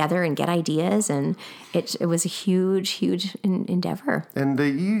write it together and get ideas, and it was a huge endeavor. And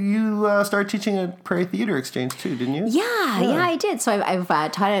you started teaching at Prairie Theater Exchange too, didn't you? Yeah, I did. So I've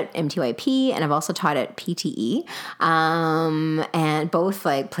taught at MTYP, and I've also taught at PTE, and both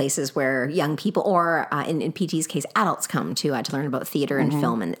like places where young people, or in PTE's case, adults come to learn about theater and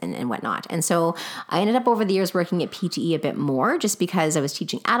film and whatnot. And so I ended up over the years working at PTE a bit more, just because I was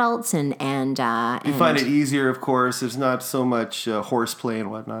teaching adults and you find it easier, of course. There's not so much horseplay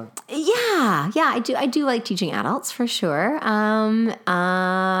and whatnot. Yeah, I do like teaching adults for sure.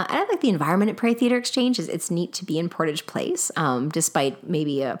 I like the environment at Prairie Theater Exchange. It's neat to be in Portage Place, despite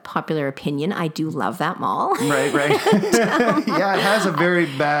maybe a popular opinion. I do love that mall. Right. Yeah, it has a very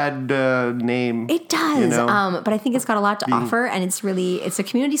bad name. It does, but I think it's got a lot to offer, and it's a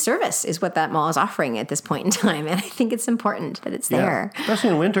community service is what that mall is offering at this point in time, and I think it's important that it's there. Especially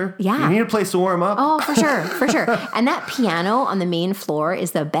in winter. Yeah. You need a place to warm up. Oh, for sure. And that piano on the main floor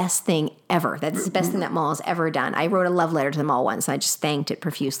is the best thing ever. That's the best thing that mall has ever done. I wrote a love letter to the mall once, and I just thanked it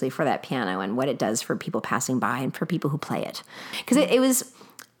profusely for that piano and what it does for people passing by and for people who play it. Because it was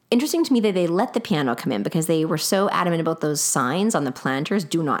interesting to me that they let the piano come in, because they were so adamant about those signs on the planters,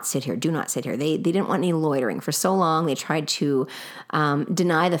 do not sit here, do not sit here. They didn't want any loitering. For so long, they tried to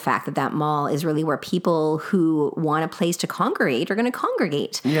deny the fact that mall is really where people who want a place to congregate are going to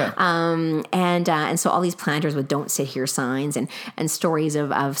congregate. Yeah. And so all these planters with don't sit here signs and stories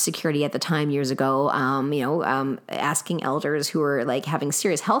of security at the time years ago, asking elders who were like having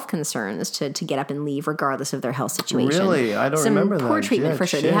serious health concerns to get up and leave regardless of their health situation. Really? I don't remember that. Some poor treatment for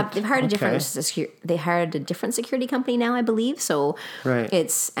sure. They've hired They hired a different security company now, I believe. So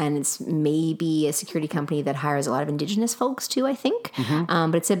it's maybe a security company that hires a lot of Indigenous folks too, I think.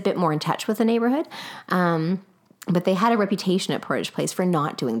 But it's a bit more in touch with the neighborhood. But they had a reputation at Portage Place for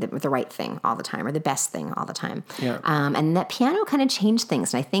not doing the right thing all the time, or the best thing all the time. Yeah. And that piano kind of changed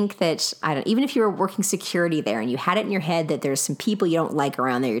things. And I think that, even if you were working security there and you had it in your head that there's some people you don't like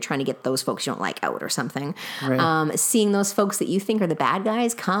around there, you're trying to get those folks you don't like out or something. Right. Seeing those folks that you think are the bad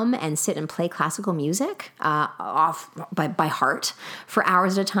guys come and sit and play classical music off by heart for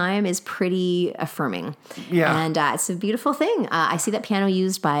hours at a time is pretty affirming. Yeah. And it's a beautiful thing. I see that piano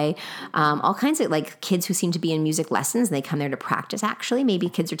used by all kinds of like kids who seem to be in music lessons, and they come there to practice. Actually, maybe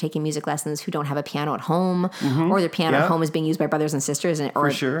kids are taking music lessons who don't have a piano at home, or their piano at home is being used by brothers and sisters,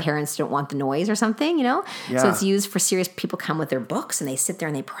 or parents don't want the noise or something. So it's used for serious people. Come with their books and they sit there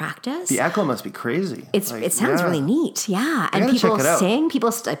and they practice. The echo must be crazy. It sounds really neat. Yeah, and people sing.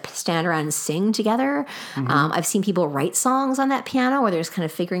 People stand around and sing together. I've seen people write songs on that piano where they're just kind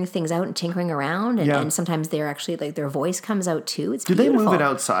of figuring things out and tinkering around, and sometimes they're actually like their voice comes out too. It's beautiful. Do they move it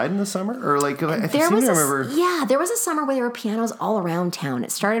outside in the summer, or like I remember? There was a summer where there were pianos all around town.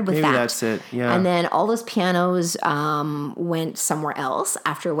 It started with Maybe that's it, yeah. And then all those pianos went somewhere else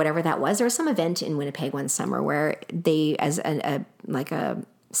after whatever that was. There was some event in Winnipeg one summer where they, as a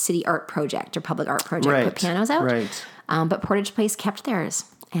city art project or public art project, put pianos out. Right. But Portage Place kept theirs.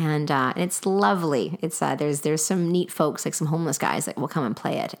 And it's lovely. It's there's some neat folks, like some homeless guys that will come and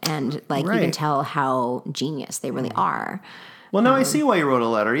play it, and you can tell how genius they really are. Well, now I see why you wrote a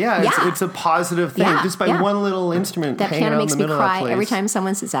letter. Yeah, it's a positive thing. Just by one little instrument that hanging piano out makes in the me middle of that cry place. every time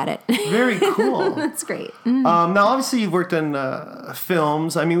someone sits at it. Very cool. That's great. Now, obviously, you've worked on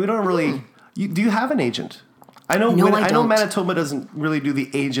films. I mean, we don't really... do you have an agent? I know Manitoba doesn't really do the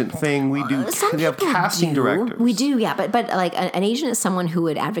agent thing. We do. We have casting directors. We do, yeah. But like an agent is someone who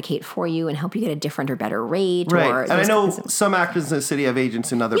would advocate for you and help you get a different or better rate. Right. Or and I know some actors in the city have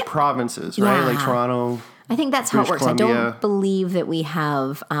agents in other provinces, right? Like Toronto. I think that's how British it works. Columbia. I don't believe that we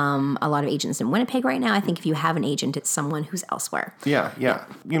have a lot of agents in Winnipeg right now. I think if you have an agent, it's someone who's elsewhere. Yeah.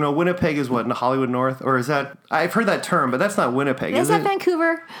 You know, Winnipeg is what, in Hollywood North? Or is that, I've heard that term, but that's not Winnipeg, Is that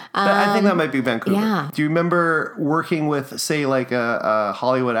Vancouver? I think that might be Vancouver. Yeah. Do you remember working with, say, like a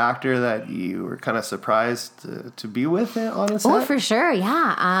Hollywood actor that you were kind of surprised to be with on a set? Oh, for sure,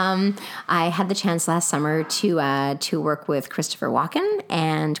 yeah. I had the chance last summer to work with Christopher Walken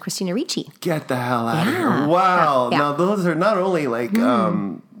and Christina Ricci. Get the hell out of Yeah. here. Wow. Yeah. Now, those are not only like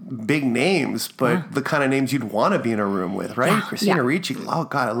big names, but the kind of names you'd want to be in a room with, right? Yeah. Christina Yeah. Ricci. Oh,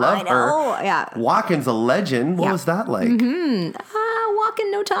 God, I love I know, her. yeah. Walken's a legend. What Yeah. was that like?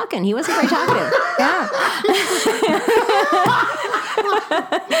 Walken, no talking. He wasn't very talkative. Yeah.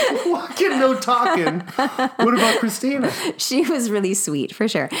 Walken, no talking. What about Christina? She was really sweet, for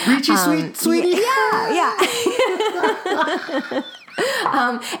sure. Ricci, sweetie? Yeah.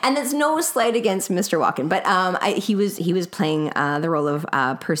 And it's no slight against Mr. Walken, but he was playing the role of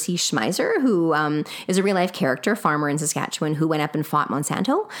Percy Schmeiser, who is a real life character, farmer in Saskatchewan, who went up and fought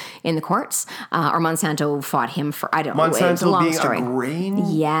Monsanto in the courts, or Monsanto fought him for, I don't know. It's a Monsanto long being story. a grain?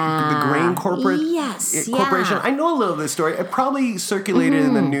 Yeah. The grain corporate Yes, corporation. yeah. I know a little of this story. It probably circulated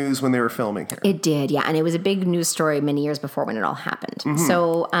in the news when they were filming here. It did, yeah, and it was a big news story many years before when it all happened.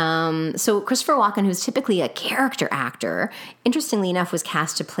 Mm-hmm. So Christopher Walken, who's typically a character actor, interestingly enough, was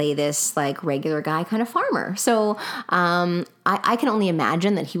cast to play this like regular guy kind of farmer. So I can only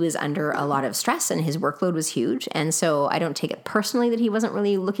imagine that he was under a lot of stress and his workload was huge. And so I don't take it personally that he wasn't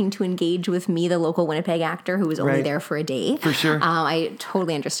really looking to engage with me, the local Winnipeg actor who was only Right. there for a day. For sure. I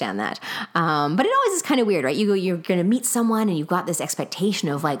totally understand that. But it always is kind of weird, right? You're going to meet someone and you've got this expectation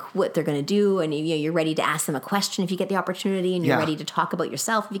of like what they're going to do. And you're ready to ask them a question if you get the opportunity, and you're Yeah. ready to talk about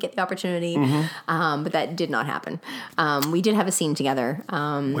yourself if you get the opportunity. But that did not happen. We did have a scene together.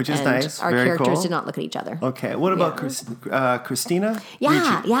 Which is and nice. Our Very characters cool. did not look at each other. Okay. What about Christina?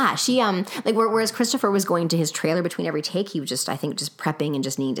 Yeah, Ricci? yeah. She like whereas Christopher was going to his trailer between every take, he was just prepping and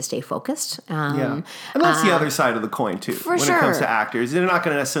just needing to stay focused. Yeah. And that's the other side of the coin, too. for when it comes sure. to actors. They're not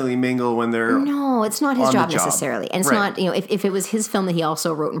going to necessarily mingle when they're... No, it's not his on the job job. necessarily. And it's Right. not, if it was his film that he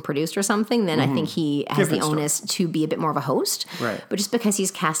also wrote and produced or something, then I think he has Different the story. onus to be a bit more of a host. Right. But just because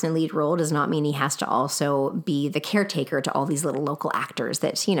he's cast in a lead role does not mean he has to also be the caretaker to all these little local actors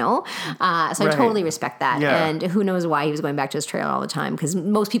that, so I Right. totally respect that. Yeah. And who knows why he was going back to his trailer all the time, because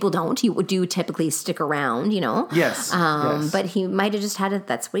most people don't. You do typically stick around, Yes. Yes. But he might have just had it.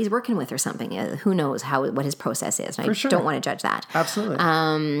 That's what he's working with or something. Who knows what his process is. And I sure. don't want to judge that. Absolutely.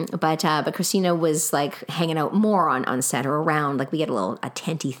 But Christina was like hanging out more on set or around. Like we get a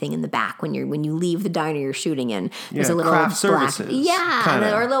tenty thing in the back when you leave the diner you're shooting in. There's Yeah, a little craft black, services, yeah,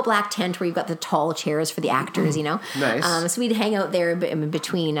 kinda. or a little black tent where you've got the tall chairs for the actors. Nice. So we'd hang out there in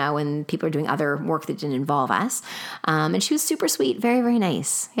between when people are doing other work that didn't involve us. And she was super sweet, very very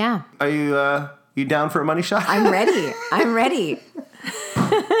nice. Yeah, Are you down for a money shot? I'm ready. I'm ready.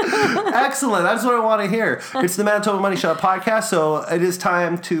 Excellent. That's what I want to hear. It's the Manitoba Money Shot podcast, so it is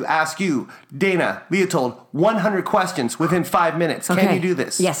time to ask you, DAINA, LEITOLD, 100 questions within 5 minutes. Can Okay. you do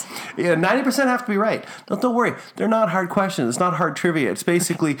this? Yes. Yeah, 90% have to be right. Don't worry. They're not hard questions. It's not hard trivia. It's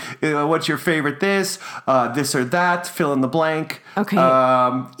basically what's your favorite this or that, fill in the blank. Okay.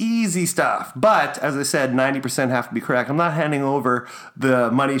 Easy stuff. But, as I said, 90% have to be correct. I'm not handing over the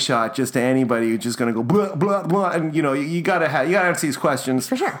money shot just to anybody who's just going to go blah, blah, blah. And, you got to answer these questions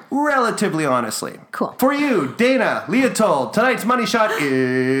For sure. relatively honestly. Cool. For you, DAINA, LEITOLD, tonight's money shot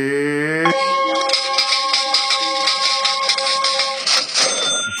is...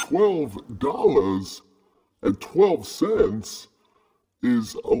 $12.12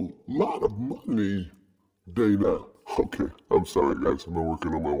 is a lot of money, DAINA. Okay, I'm sorry guys, I've been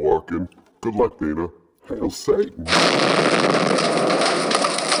working on my walk-in. Good luck, DAINA. Hail Satan.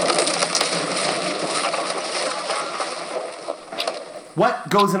 What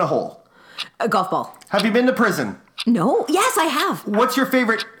goes in a hole? A golf ball. Have you been to prison? No. Yes, I have. What's your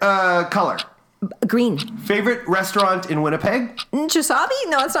favorite color? Green. Favorite restaurant in Winnipeg? Chisabi?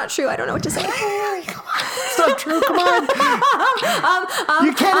 No, it's not true. I don't know what to say. It's not true. Come on.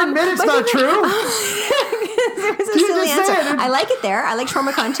 You can't admit it's not true. There was a You silly just answer. said it. I like it there. I like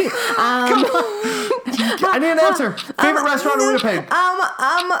ShawarmaCon too. I need an answer. Favorite restaurant in Winnipeg?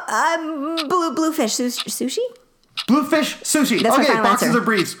 Bluefish sushi? Bluefish sushi. That's my Okay, final boxes answer. or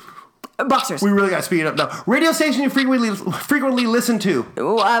briefs? Boxers. We really got to speed it up now. Radio station you frequently listen to.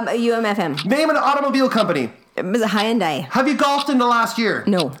 UMFM. Name an automobile company. It was a Hyundai. Have you golfed in the last year?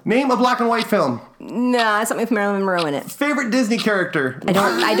 No. Name a black and white film. No, something with Marilyn Monroe in it. Favorite Disney character.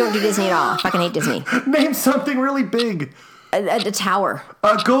 I don't do Disney at all. I fucking hate Disney. Name something really big. A tower.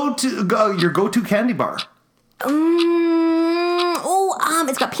 Your go-to candy bar.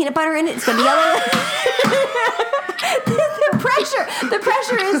 It's got peanut butter in it. It's got yellow. The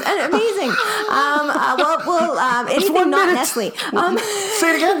pressure is amazing. Anything 1 not minute. Nestle. Say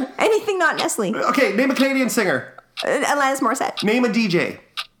it again. Anything not Nestle. Okay, name a Canadian singer. Alanis Morissette. Name a DJ.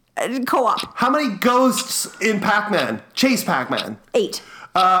 Co-op. How many ghosts in Pac-Man? Chase Pac-Man. 8.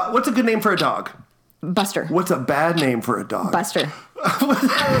 What's a good name for a dog? Buster. What's a bad name for a dog? Buster.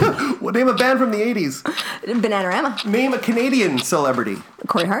 Name a band from the 80s. Bananarama. Name a Canadian celebrity.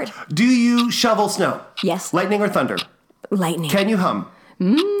 Corey Hart. Do you shovel snow? Yes. Lightning or thunder? Lightning. Can you hum?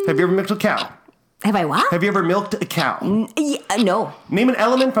 Have you ever milked a cow? Have I what? Have you ever milked a cow? No. Name an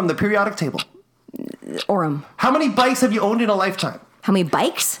element from the periodic table. Aurum. How many bikes have you owned in a lifetime? How many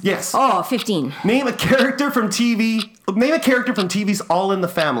bikes? Yes. Oh, 15. Name a character from TV. Name a character from TV's All in the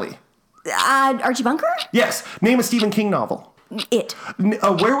Family. Archie Bunker? Yes. Name a Stephen King novel. It.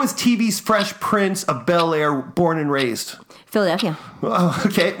 Where was TV's Fresh Prince of Bel-Air born and raised? Philadelphia. Oh,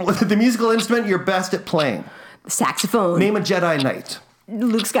 okay. The musical instrument you're best at playing. Saxophone. Name a Jedi Knight.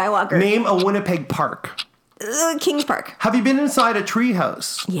 Luke Skywalker. Name a Winnipeg park. Kings Park. Have you been inside a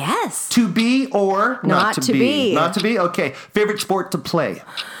treehouse? Yes. To be or not to be? Not to be? Okay. Favorite sport to play?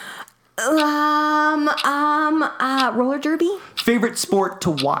 Roller derby. Favorite sport to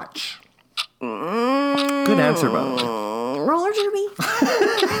watch? Good answer, by the way. Roller derby.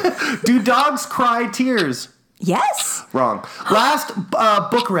 Do dogs cry tears? Yes. Wrong. Last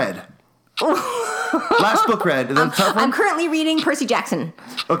book read. Last book read. Is that a tough one? I'm currently reading Percy Jackson.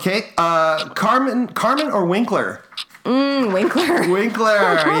 Okay. Carmen or Winkler? Winkler. Winkler.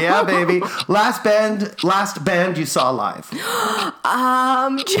 Yeah, baby. Last band you saw live.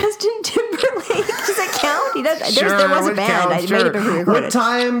 Justin Timberlake. Does that count? He does. Sure, There was a it band. counts, It sure. might have been pre-recorded. What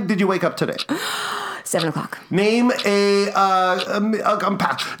time did you wake up today? 7 o'clock. Name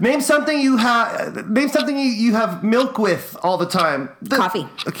name something you have. Name something you have milk with all the time. Coffee.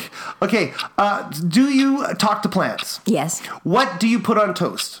 Okay. Do you talk to plants? Yes. What do you put on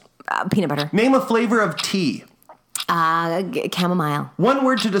toast? Peanut butter. Name a flavor of tea. Chamomile. One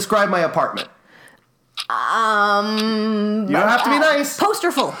word to describe my apartment. You don't have to be nice.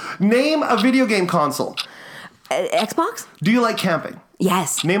 Posterful. Name a video game console. Xbox? Do you like camping?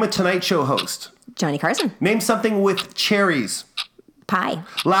 Yes. Name a Tonight Show host. Johnny Carson. Name something with cherries. Pie.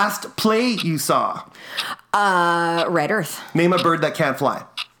 Last play you saw. Red Earth. Name a bird that can't fly.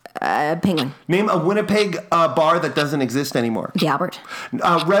 Penguin. Name a Winnipeg bar that doesn't exist anymore. The Albert.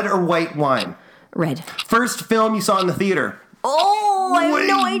 Red or white wine. Red. First film you saw in the theater. Oh, I have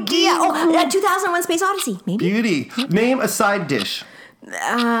no idea. 2001 Space Odyssey, maybe. Beauty. Name a side dish.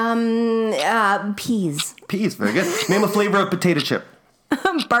 Peas. Peas, very good. Name a flavor of potato chip.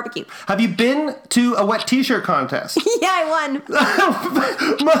 Barbecue. Have you been to a wet t-shirt contest? Yeah, I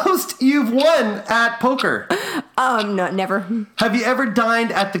won. Most you've won at poker. No, never. Have you ever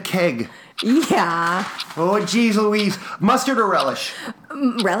dined at the Keg? Yeah. Oh, geez Louise. Mustard or relish?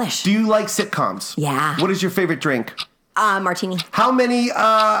 Relish. Do you like sitcoms? Yeah. What is your favorite drink? Martini. How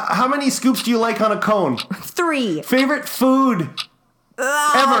many scoops do you like on a cone? 3. Favorite food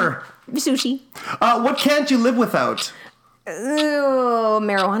ever? Sushi. What can't you live without?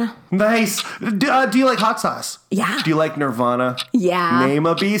 Marijuana. Nice. Do you like hot sauce? Yeah. Do you like Nirvana? Yeah. Name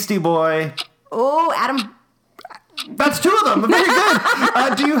a Beastie Boy. Oh, Adam. That's 2 of them. Very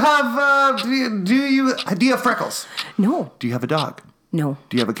good. Do you have freckles? No. Do you have a dog? No.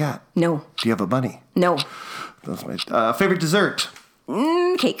 Do you have a cat? No. Do you have a bunny? No. That's my favorite dessert.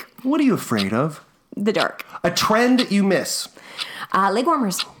 Cake. What are you afraid of? The dark. A trend you miss. Leg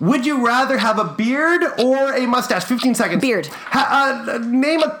warmers. Would you rather have a beard or a mustache? 15 seconds. Beard.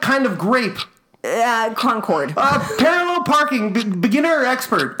 Name a kind of grape. Concord. Parallel parking. Beginner or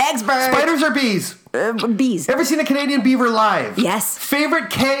expert? Expert. Spiders or bees? Bees. Ever seen a Canadian beaver live? Yes. Favorite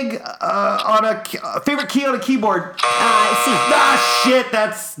keg favorite key on a keyboard? C. Ah, shit,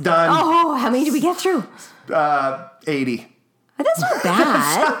 that's done. Oh, how many did we get through? 80. That's not bad.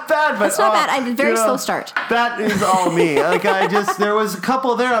 It's not bad, but That's not bad. I had a very slow start. That is all me. Like there was a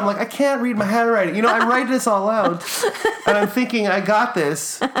couple there. I'm like, I can't read my handwriting. I write this all out, and I'm thinking I got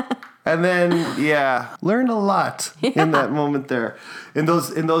this, and then learned a lot in that moment there, in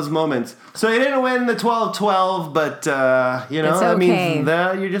those moments. So you didn't win the 12-12, but that okay. means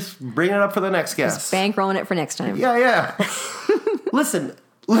that you're just bringing it up for the next guest. Just bankrolling it for next time. Yeah. Listen,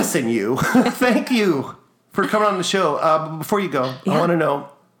 you. Thank you for coming on the show. Before you go, I want to know,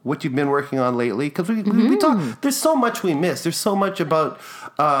 what you've been working on lately, because we talk. There's so much we missed. There's so much about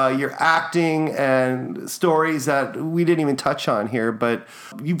your acting and stories that we didn't even touch on here. But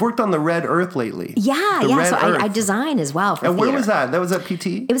you've worked on the Red Earth lately. Yeah. So I design as well for and theater. where was that? That was at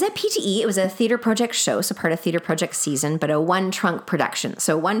PTE? It was at PTE. It was a theater project show, so part of theater project season, but a one trunk production.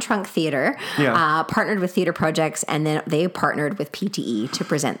 So One Trunk Theater partnered with theater projects, and then they partnered with PTE to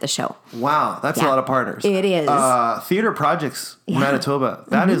present the show. Wow, that's a lot of partners. It is. Theater projects, Manitoba.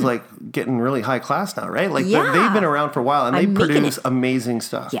 That is like getting really high class now, right? Like they've been around for a while, and they produce amazing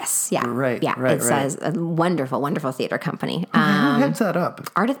stuff. Yes, yeah. Right, yeah. right, It's a wonderful, wonderful theater company. Who heads that up?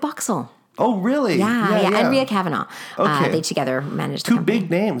 Ardith Boxall. Oh, really? Yeah. And Rhea Kavanaugh. Okay. They together managed the Two company.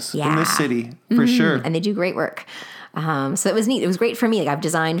 big names in this city, for sure. And they do great work. So it was neat. It was great for me. Like, I've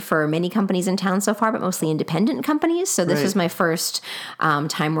designed for many companies in town so far, but mostly independent companies. So this was my first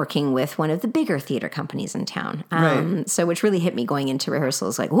time working with one of the bigger theater companies in town. So which really hit me going into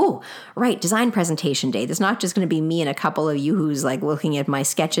rehearsals. Like, oh, right, design presentation day. There's not just going to be me and a couple of you who's like looking at my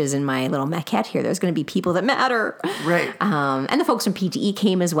sketches and my little maquette here. There's going to be people that matter. Right. And the folks from PTE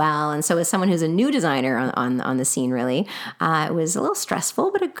came as well. And so as someone who's a new designer on the scene, really, it was a little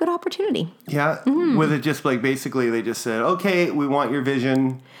stressful, but a good opportunity. Yeah. Was it just like basically they just said, okay, we want your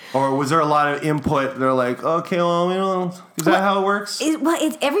vision? Or was there a lot of input? They're like, okay, well, is that how it works?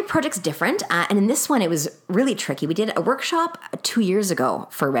 Every project's different. And in this one, it was really tricky. We did a workshop 2 years ago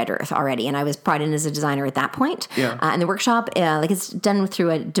for Red Earth already. And I was brought in as a designer at that point. Yeah. And the workshop, it's done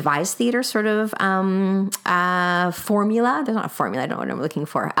through a devised theater sort of formula. There's not a formula. I don't know what I'm looking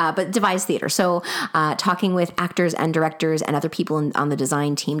for. But devised theater. So talking with actors and directors and other people on the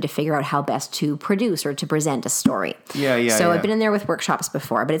design team to figure out how best to produce or to present a story. So I've been in there with workshops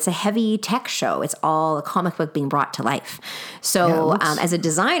before, but it's a heavy tech show. It's all a comic book being brought to life. So as a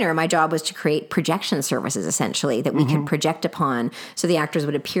designer, my job was to create projection services, essentially, that we could project upon. So the actors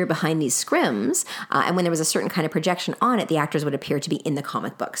would appear behind these scrims. And when there was a certain kind of projection on it, the actors would appear to be in the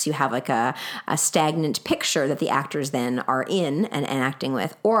comic book. So you have like a stagnant picture that the actors then are in and acting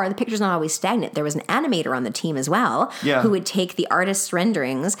with. Or the picture's not always stagnant. There was an animator on the team as well who would take the artist's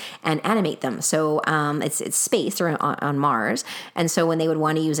renderings and animate them. So it's space or on Mars. And so when they would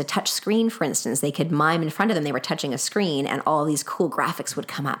want to use a touch screen, for instance, they could mime in front of them. They were touching a screen and all these cool graphics would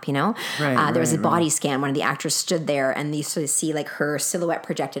come up, you know? There was a body scan. One of the actors stood there and you sort of see like her silhouette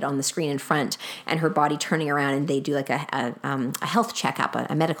projected on the screen in front and her body turning around, and they do like a health checkup,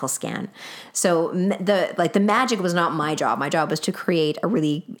 a medical scan. So the magic was not my job. My job was to create a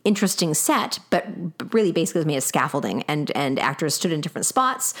really interesting set, but really basically it was made of scaffolding, and actors stood in different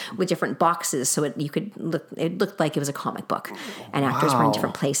spots with different boxes, so it looked like it was a comic book, and actors were in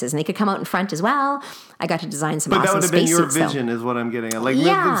different places, and they could come out in front as well. I got to design some awesome spacesuits. But that would have been your vision, is what I'm getting at. Like,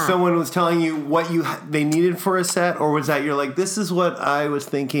 someone was telling you what they needed for a set, or was that you're like, this is what I was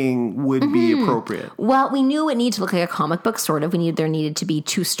thinking would be appropriate? Well, we knew it needed to look like a comic book, sort of. There needed to be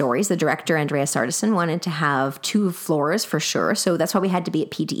 2 stories. The director, Andreas Artisan, wanted to have 2 floors for sure. So that's why we had to be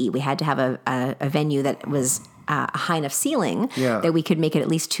at PTE. We had to have a venue that was a high enough ceiling that we could make it at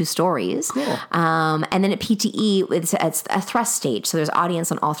least 2 stories. Cool. And then at PTE, it's a thrust stage. So there's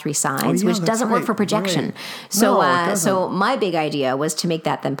audience on all 3 sides, which doesn't work for projection. Right. So, so my big idea was to make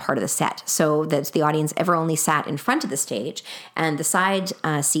that then part of the set, so that the audience ever only sat in front of the stage, and the side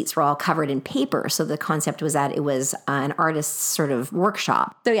seats were all covered in paper. So the concept was that it was an artist's sort of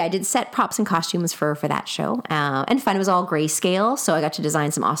workshop. So I did set props and costumes for that show. And fun. It was all grayscale. So I got to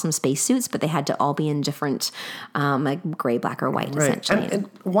design some awesome spacesuits, but they had to all be in different like gray, black, or white, essentially. And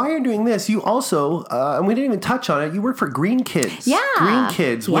while you're doing this, you also, and we didn't even touch on it, you work for Green Kids. Yeah. Green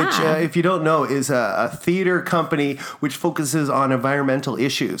Kids, which, if you don't know, is a theater company which focuses on environmental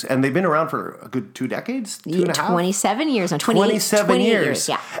issues. And they've been around for a good 2 decades? 2.5? 27 years. 27 years.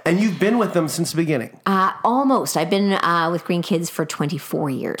 Yeah. And you've been with them since the beginning? Almost. I've been with Green Kids for 24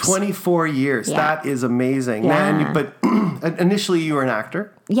 years. 24 years. Yeah. That is amazing. Yeah. But initially you were an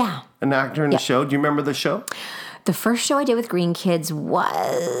actor? Yeah. An actor in a show. Do you remember the show? The first show I did with Green Kids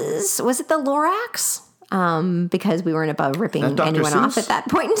was it the Lorax? Because we weren't above ripping anyone off at that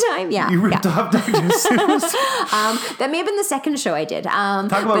point in time. Yeah. You ripped off Dr. Seuss? That may have been the second show I did.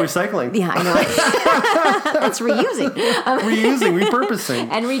 Talk about recycling. Yeah, I know. It's reusing. Repurposing.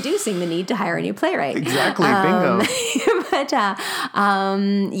 And reducing the need to hire a new playwright. Exactly. Bingo. But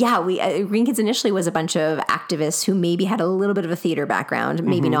Green Kids initially was a bunch of activists who maybe had a little bit of a theater background,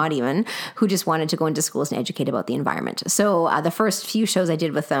 maybe not even, who just wanted to go into schools and educate about the environment. So the first few shows I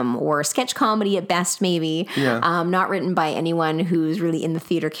did with them were sketch comedy at best, maybe, maybe. Yeah. Not written by anyone who's really in the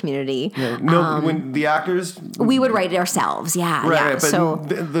theater community. Yeah. No, when the actors... We would write it ourselves, yeah. Right, yeah.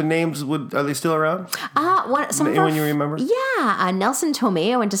 but the names, are they still around? Anyone you remember? Yeah, Nelson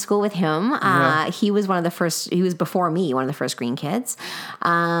Tomei, I went to school with him. He was one of the first, he was before me, one of the first Green Kids.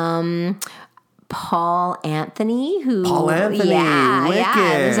 Paul Anthony, Wicked.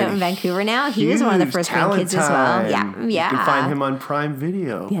 Lives out in Vancouver now. He was one of the first Green Kids as well. Yeah. You can find him on Prime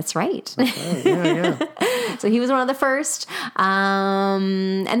Video. That's right. Yeah. So he was one of the first.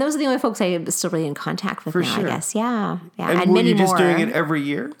 And those are the only folks I'm still really in contact with now, I guess. Yeah. And were many you just more. doing it every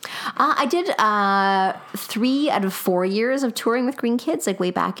year? I did 3 out of 4 years of touring with Green Kids, like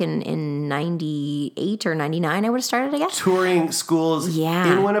way back in 98 or 99, I would have started, I guess. Touring schools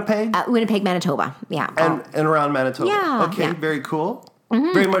in Winnipeg? Winnipeg, Manitoba. Yeah. And around Manitoba. Yeah. Okay, yeah. very cool.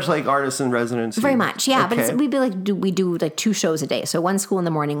 Very much like artists in residency. Very much, yeah. Okay. But we do like 2 shows a day. So one school in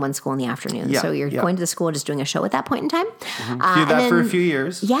the morning, one school in the afternoon. Yeah, So you're going to the school just doing a show at that point in time. You did that for a few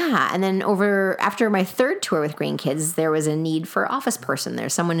years. Yeah. And then after my 3rd tour with Green Kids, there was a need for office person.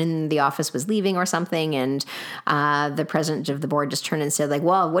 There's someone in the office was leaving or something. And the president of the board just turned and said like,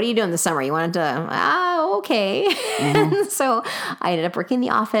 well, what are you doing this summer? You wanted to, okay. So I ended up working in the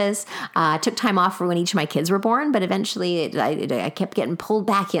office, took time off for when each of my kids were born. But eventually I kept getting pulled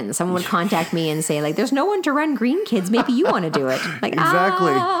back in. Someone would contact me and say like, there's no one to run Green Kids. Maybe you want to do it. Like,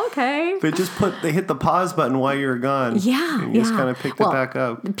 exactly. Okay. They hit the pause button while you were gone. Yeah. And you just kind of picked it back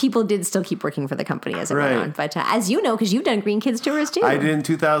up. People did still keep working for the company as it went on. But as you know, because you've done Green Kids tours too. I did in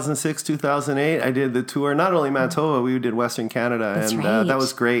 2006, 2008. I did the tour, not only Manitoba, we did Western Canada. That's and right. That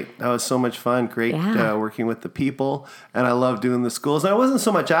was great. That was so much fun. Great working with the people. And I loved doing the schools. And I wasn't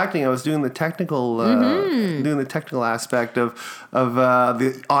so much acting. I was doing the technical aspect of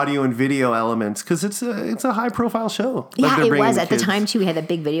the audio and video elements, because it's a high profile show. Yeah, it was at the time too. We had a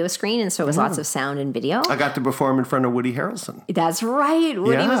big video screen, and so it was lots of sound and video. I got to perform in front of Woody Harrelson. That's right.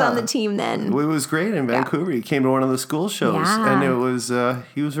 Woody was on the team then. It was great in Vancouver. He came to one of the school shows, and it was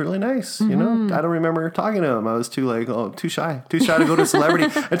he was really nice. You know, I don't remember talking to him. I was too shy to go to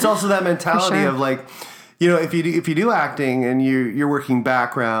celebrity. It's also that mentality of like, you know, if you do acting and you're working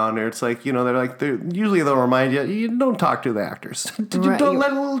background, or it's like, you know, usually they'll remind you don't talk to the actors.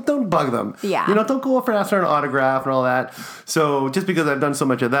 Don't bug them. Yeah. You know, don't go up and ask for an autograph and all that. So just because I've done so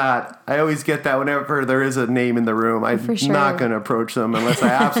much of that, I always get that whenever there is a name in the room, I'm not going to approach them unless I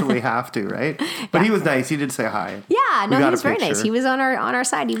absolutely have to, right? But he was nice. He did say hi. Yeah, no, he was very nice. He was on our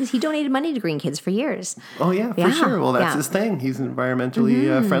side. He donated money to Green Kids for years. Oh yeah, for sure. Well, that's his thing. He's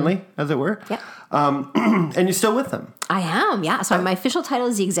environmentally friendly, as it were. Yeah. And you're still with them. I am, yeah. So my official title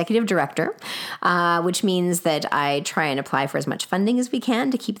is the executive director, which means that I try and apply for as much funding as we can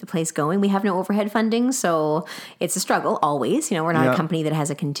to keep the place going. We have no overhead funding, so it's a struggle always. You know, we're not a company that has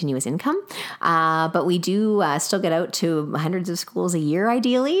a continuous income, but we do still get out to hundreds of schools a year,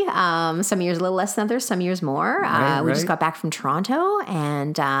 ideally. Some years a little less than others, some years more. We just got back from Toronto,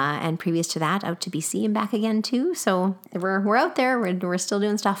 and previous to that, out to BC and back again too. So we're out there. We're still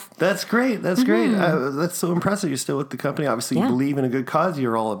doing stuff. That's great. That's great. That's so impressive. You're still with the company. Obviously, you believe in a good cause.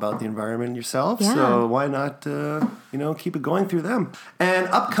 You're all about the environment yourself. Yeah. So why not, keep it going through them? And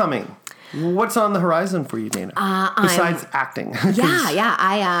upcoming, what's on the horizon for you, Dana? Besides acting?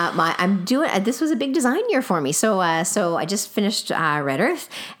 I'm doing. This was a big design year for me. So I just finished Red Earth,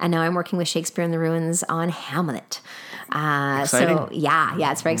 and now I'm working with Shakespeare in the Ruins on Hamlet. Exciting. So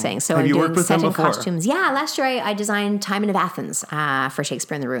it's very exciting. So Have I'm you doing worked with set them and before? costumes. Yeah, last year I designed Timon of Athens for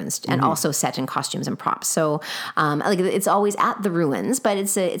Shakespeare in the Ruins, and also set and costumes and props. So it's always at the ruins, but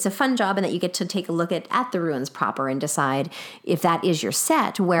it's a fun job in that you get to take a look at the ruins proper and decide if that is your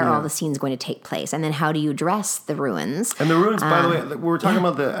set, where all the scene's going to take place, and then how do you dress the ruins. And the ruins, by the way, we were talking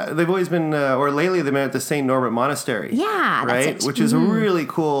about they've always been, or lately they've been at the St. Norbert Monastery. Yeah, right? that's it. Which is a really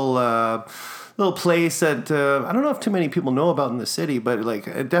cool little place that I don't know if too many people know about in the city, but like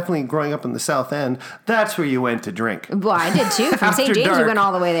definitely growing up in the South End, that's where you went to drink. Well, I did too. From St. James, we went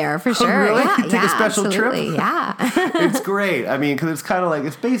all the way there for sure. Oh, really? Yeah, You took a special absolutely. trip? Yeah. It's great. I mean, because it's kind of like,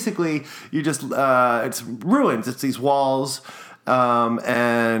 it's basically, you just, it's ruins. It's these walls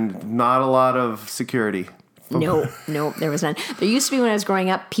and not a lot of security. No, there was none. There used to be when I was growing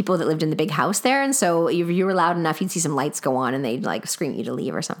up, people that lived in the big house there, and so if you were loud enough, you'd see some lights go on, and they'd like scream at you to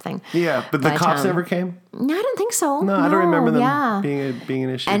leave or something. Yeah, but the cops never came? No, I don't think so. No, I don't remember them yeah. being an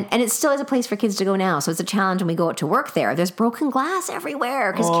issue. And it still is a place for kids to go now. So it's a challenge when we go out to work there. There's broken glass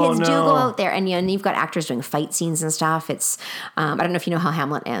everywhere because kids do go out there. And you've got actors doing fight scenes and stuff. It's I don't know if you know how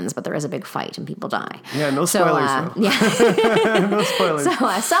Hamlet ends, but there is a big fight and people die. Yeah, no spoilers though. Yeah. No spoilers.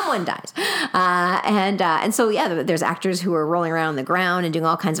 So someone dies. And so, yeah, there's actors who are rolling around on the ground and doing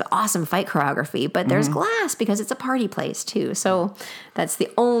all kinds of awesome fight choreography. But there's glass because it's a party place too. So that's the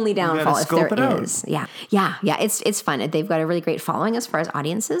only downfall if there is. Yeah. Yeah, it's fun. They've got a really great following as far as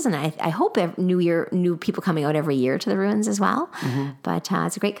audiences, and I hope new people coming out every year to the ruins as well. But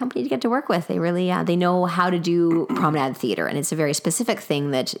it's a great company to get to work with. They really they know how to do promenade theater, and it's a very specific thing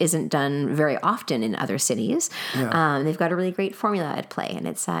that isn't done very often in other cities. Yeah. They've got a really great formula at play, and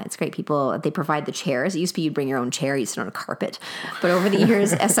it's great. People, they provide the chairs. It used to be you'd bring your own chair, you sit on a carpet, but over the years,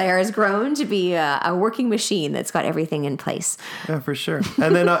 SIR has grown to be a working machine that's got everything in place. Yeah, for sure.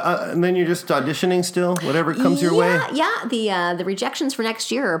 And then you're just auditioning still, whatever comes your way. Yeah. The rejections for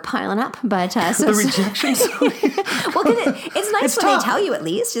next year are piling up, but the rejections. Well, it's nice when they tell you at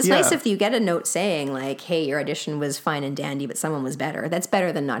least. It's nice if you get a note saying like, "Hey, your audition was fine and dandy, but someone was better." That's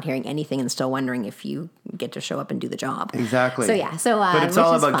better than not hearing anything and still wondering if you get to show up and do the job. Exactly. So yeah. But it's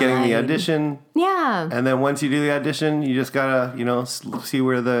all about getting the audition. Yeah. And then once you do the audition, you just gotta see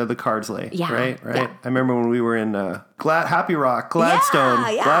where the cards lay. Yeah. Right. Yeah. I remember when we were in Happy Rock,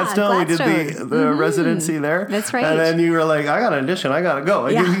 Gladstone. Yeah, Gladstone. We did the residency there. That's right. And then you were like, I got an audition. I gotta go.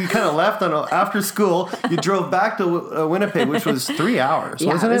 And you kind of left after school. You drove back to Winnipeg, which was 3 hours,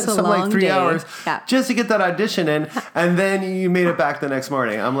 wasn't it? Something like 3 hours, just to get that audition in. And then you made it back the next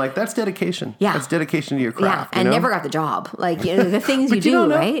morning. I'm like, that's dedication. Yeah. That's dedication to your craft. Yeah. And never got the job. Like the things you do,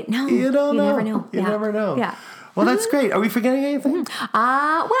 right? No, you don't know. Never know. You never know. Yeah. Well, that's great. Are we forgetting anything?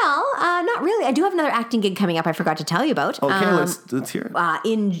 Not really. I do have another acting gig coming up I forgot to tell you about. Okay, let's hear it.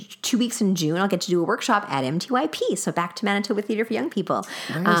 In 2 weeks in June, I'll get to do a workshop at MTYP, so Back to Manitoba Theatre for Young People.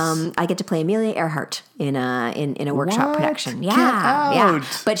 Nice. I get to play Amelia Earhart in a workshop production. Yeah.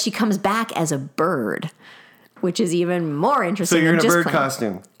 But she comes back as a bird, which is even more interesting. So you're in a bird playing.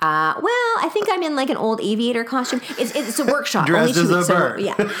 Costume. I think I'm in like an old aviator costume. It's a workshop. Dressed only 2 as a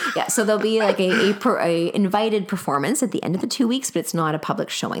weeks. bird. Yeah. So there'll be like a invited performance at the end of the 2 weeks, but it's not a public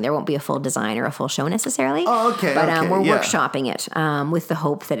showing. There won't be a full design or a full show necessarily. Oh, okay. But we're workshopping it with the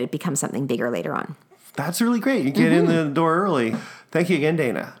hope that it becomes something bigger later on. That's really great. You get in the door early. Thank you again,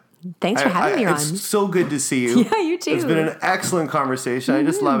 Dana. Thanks for having me, Ron. It's so good to see you. Yeah, you too. It's been an excellent conversation. I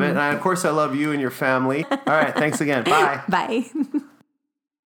just love it. And of course, I love you and your family. All right. Thanks again. Bye. Bye.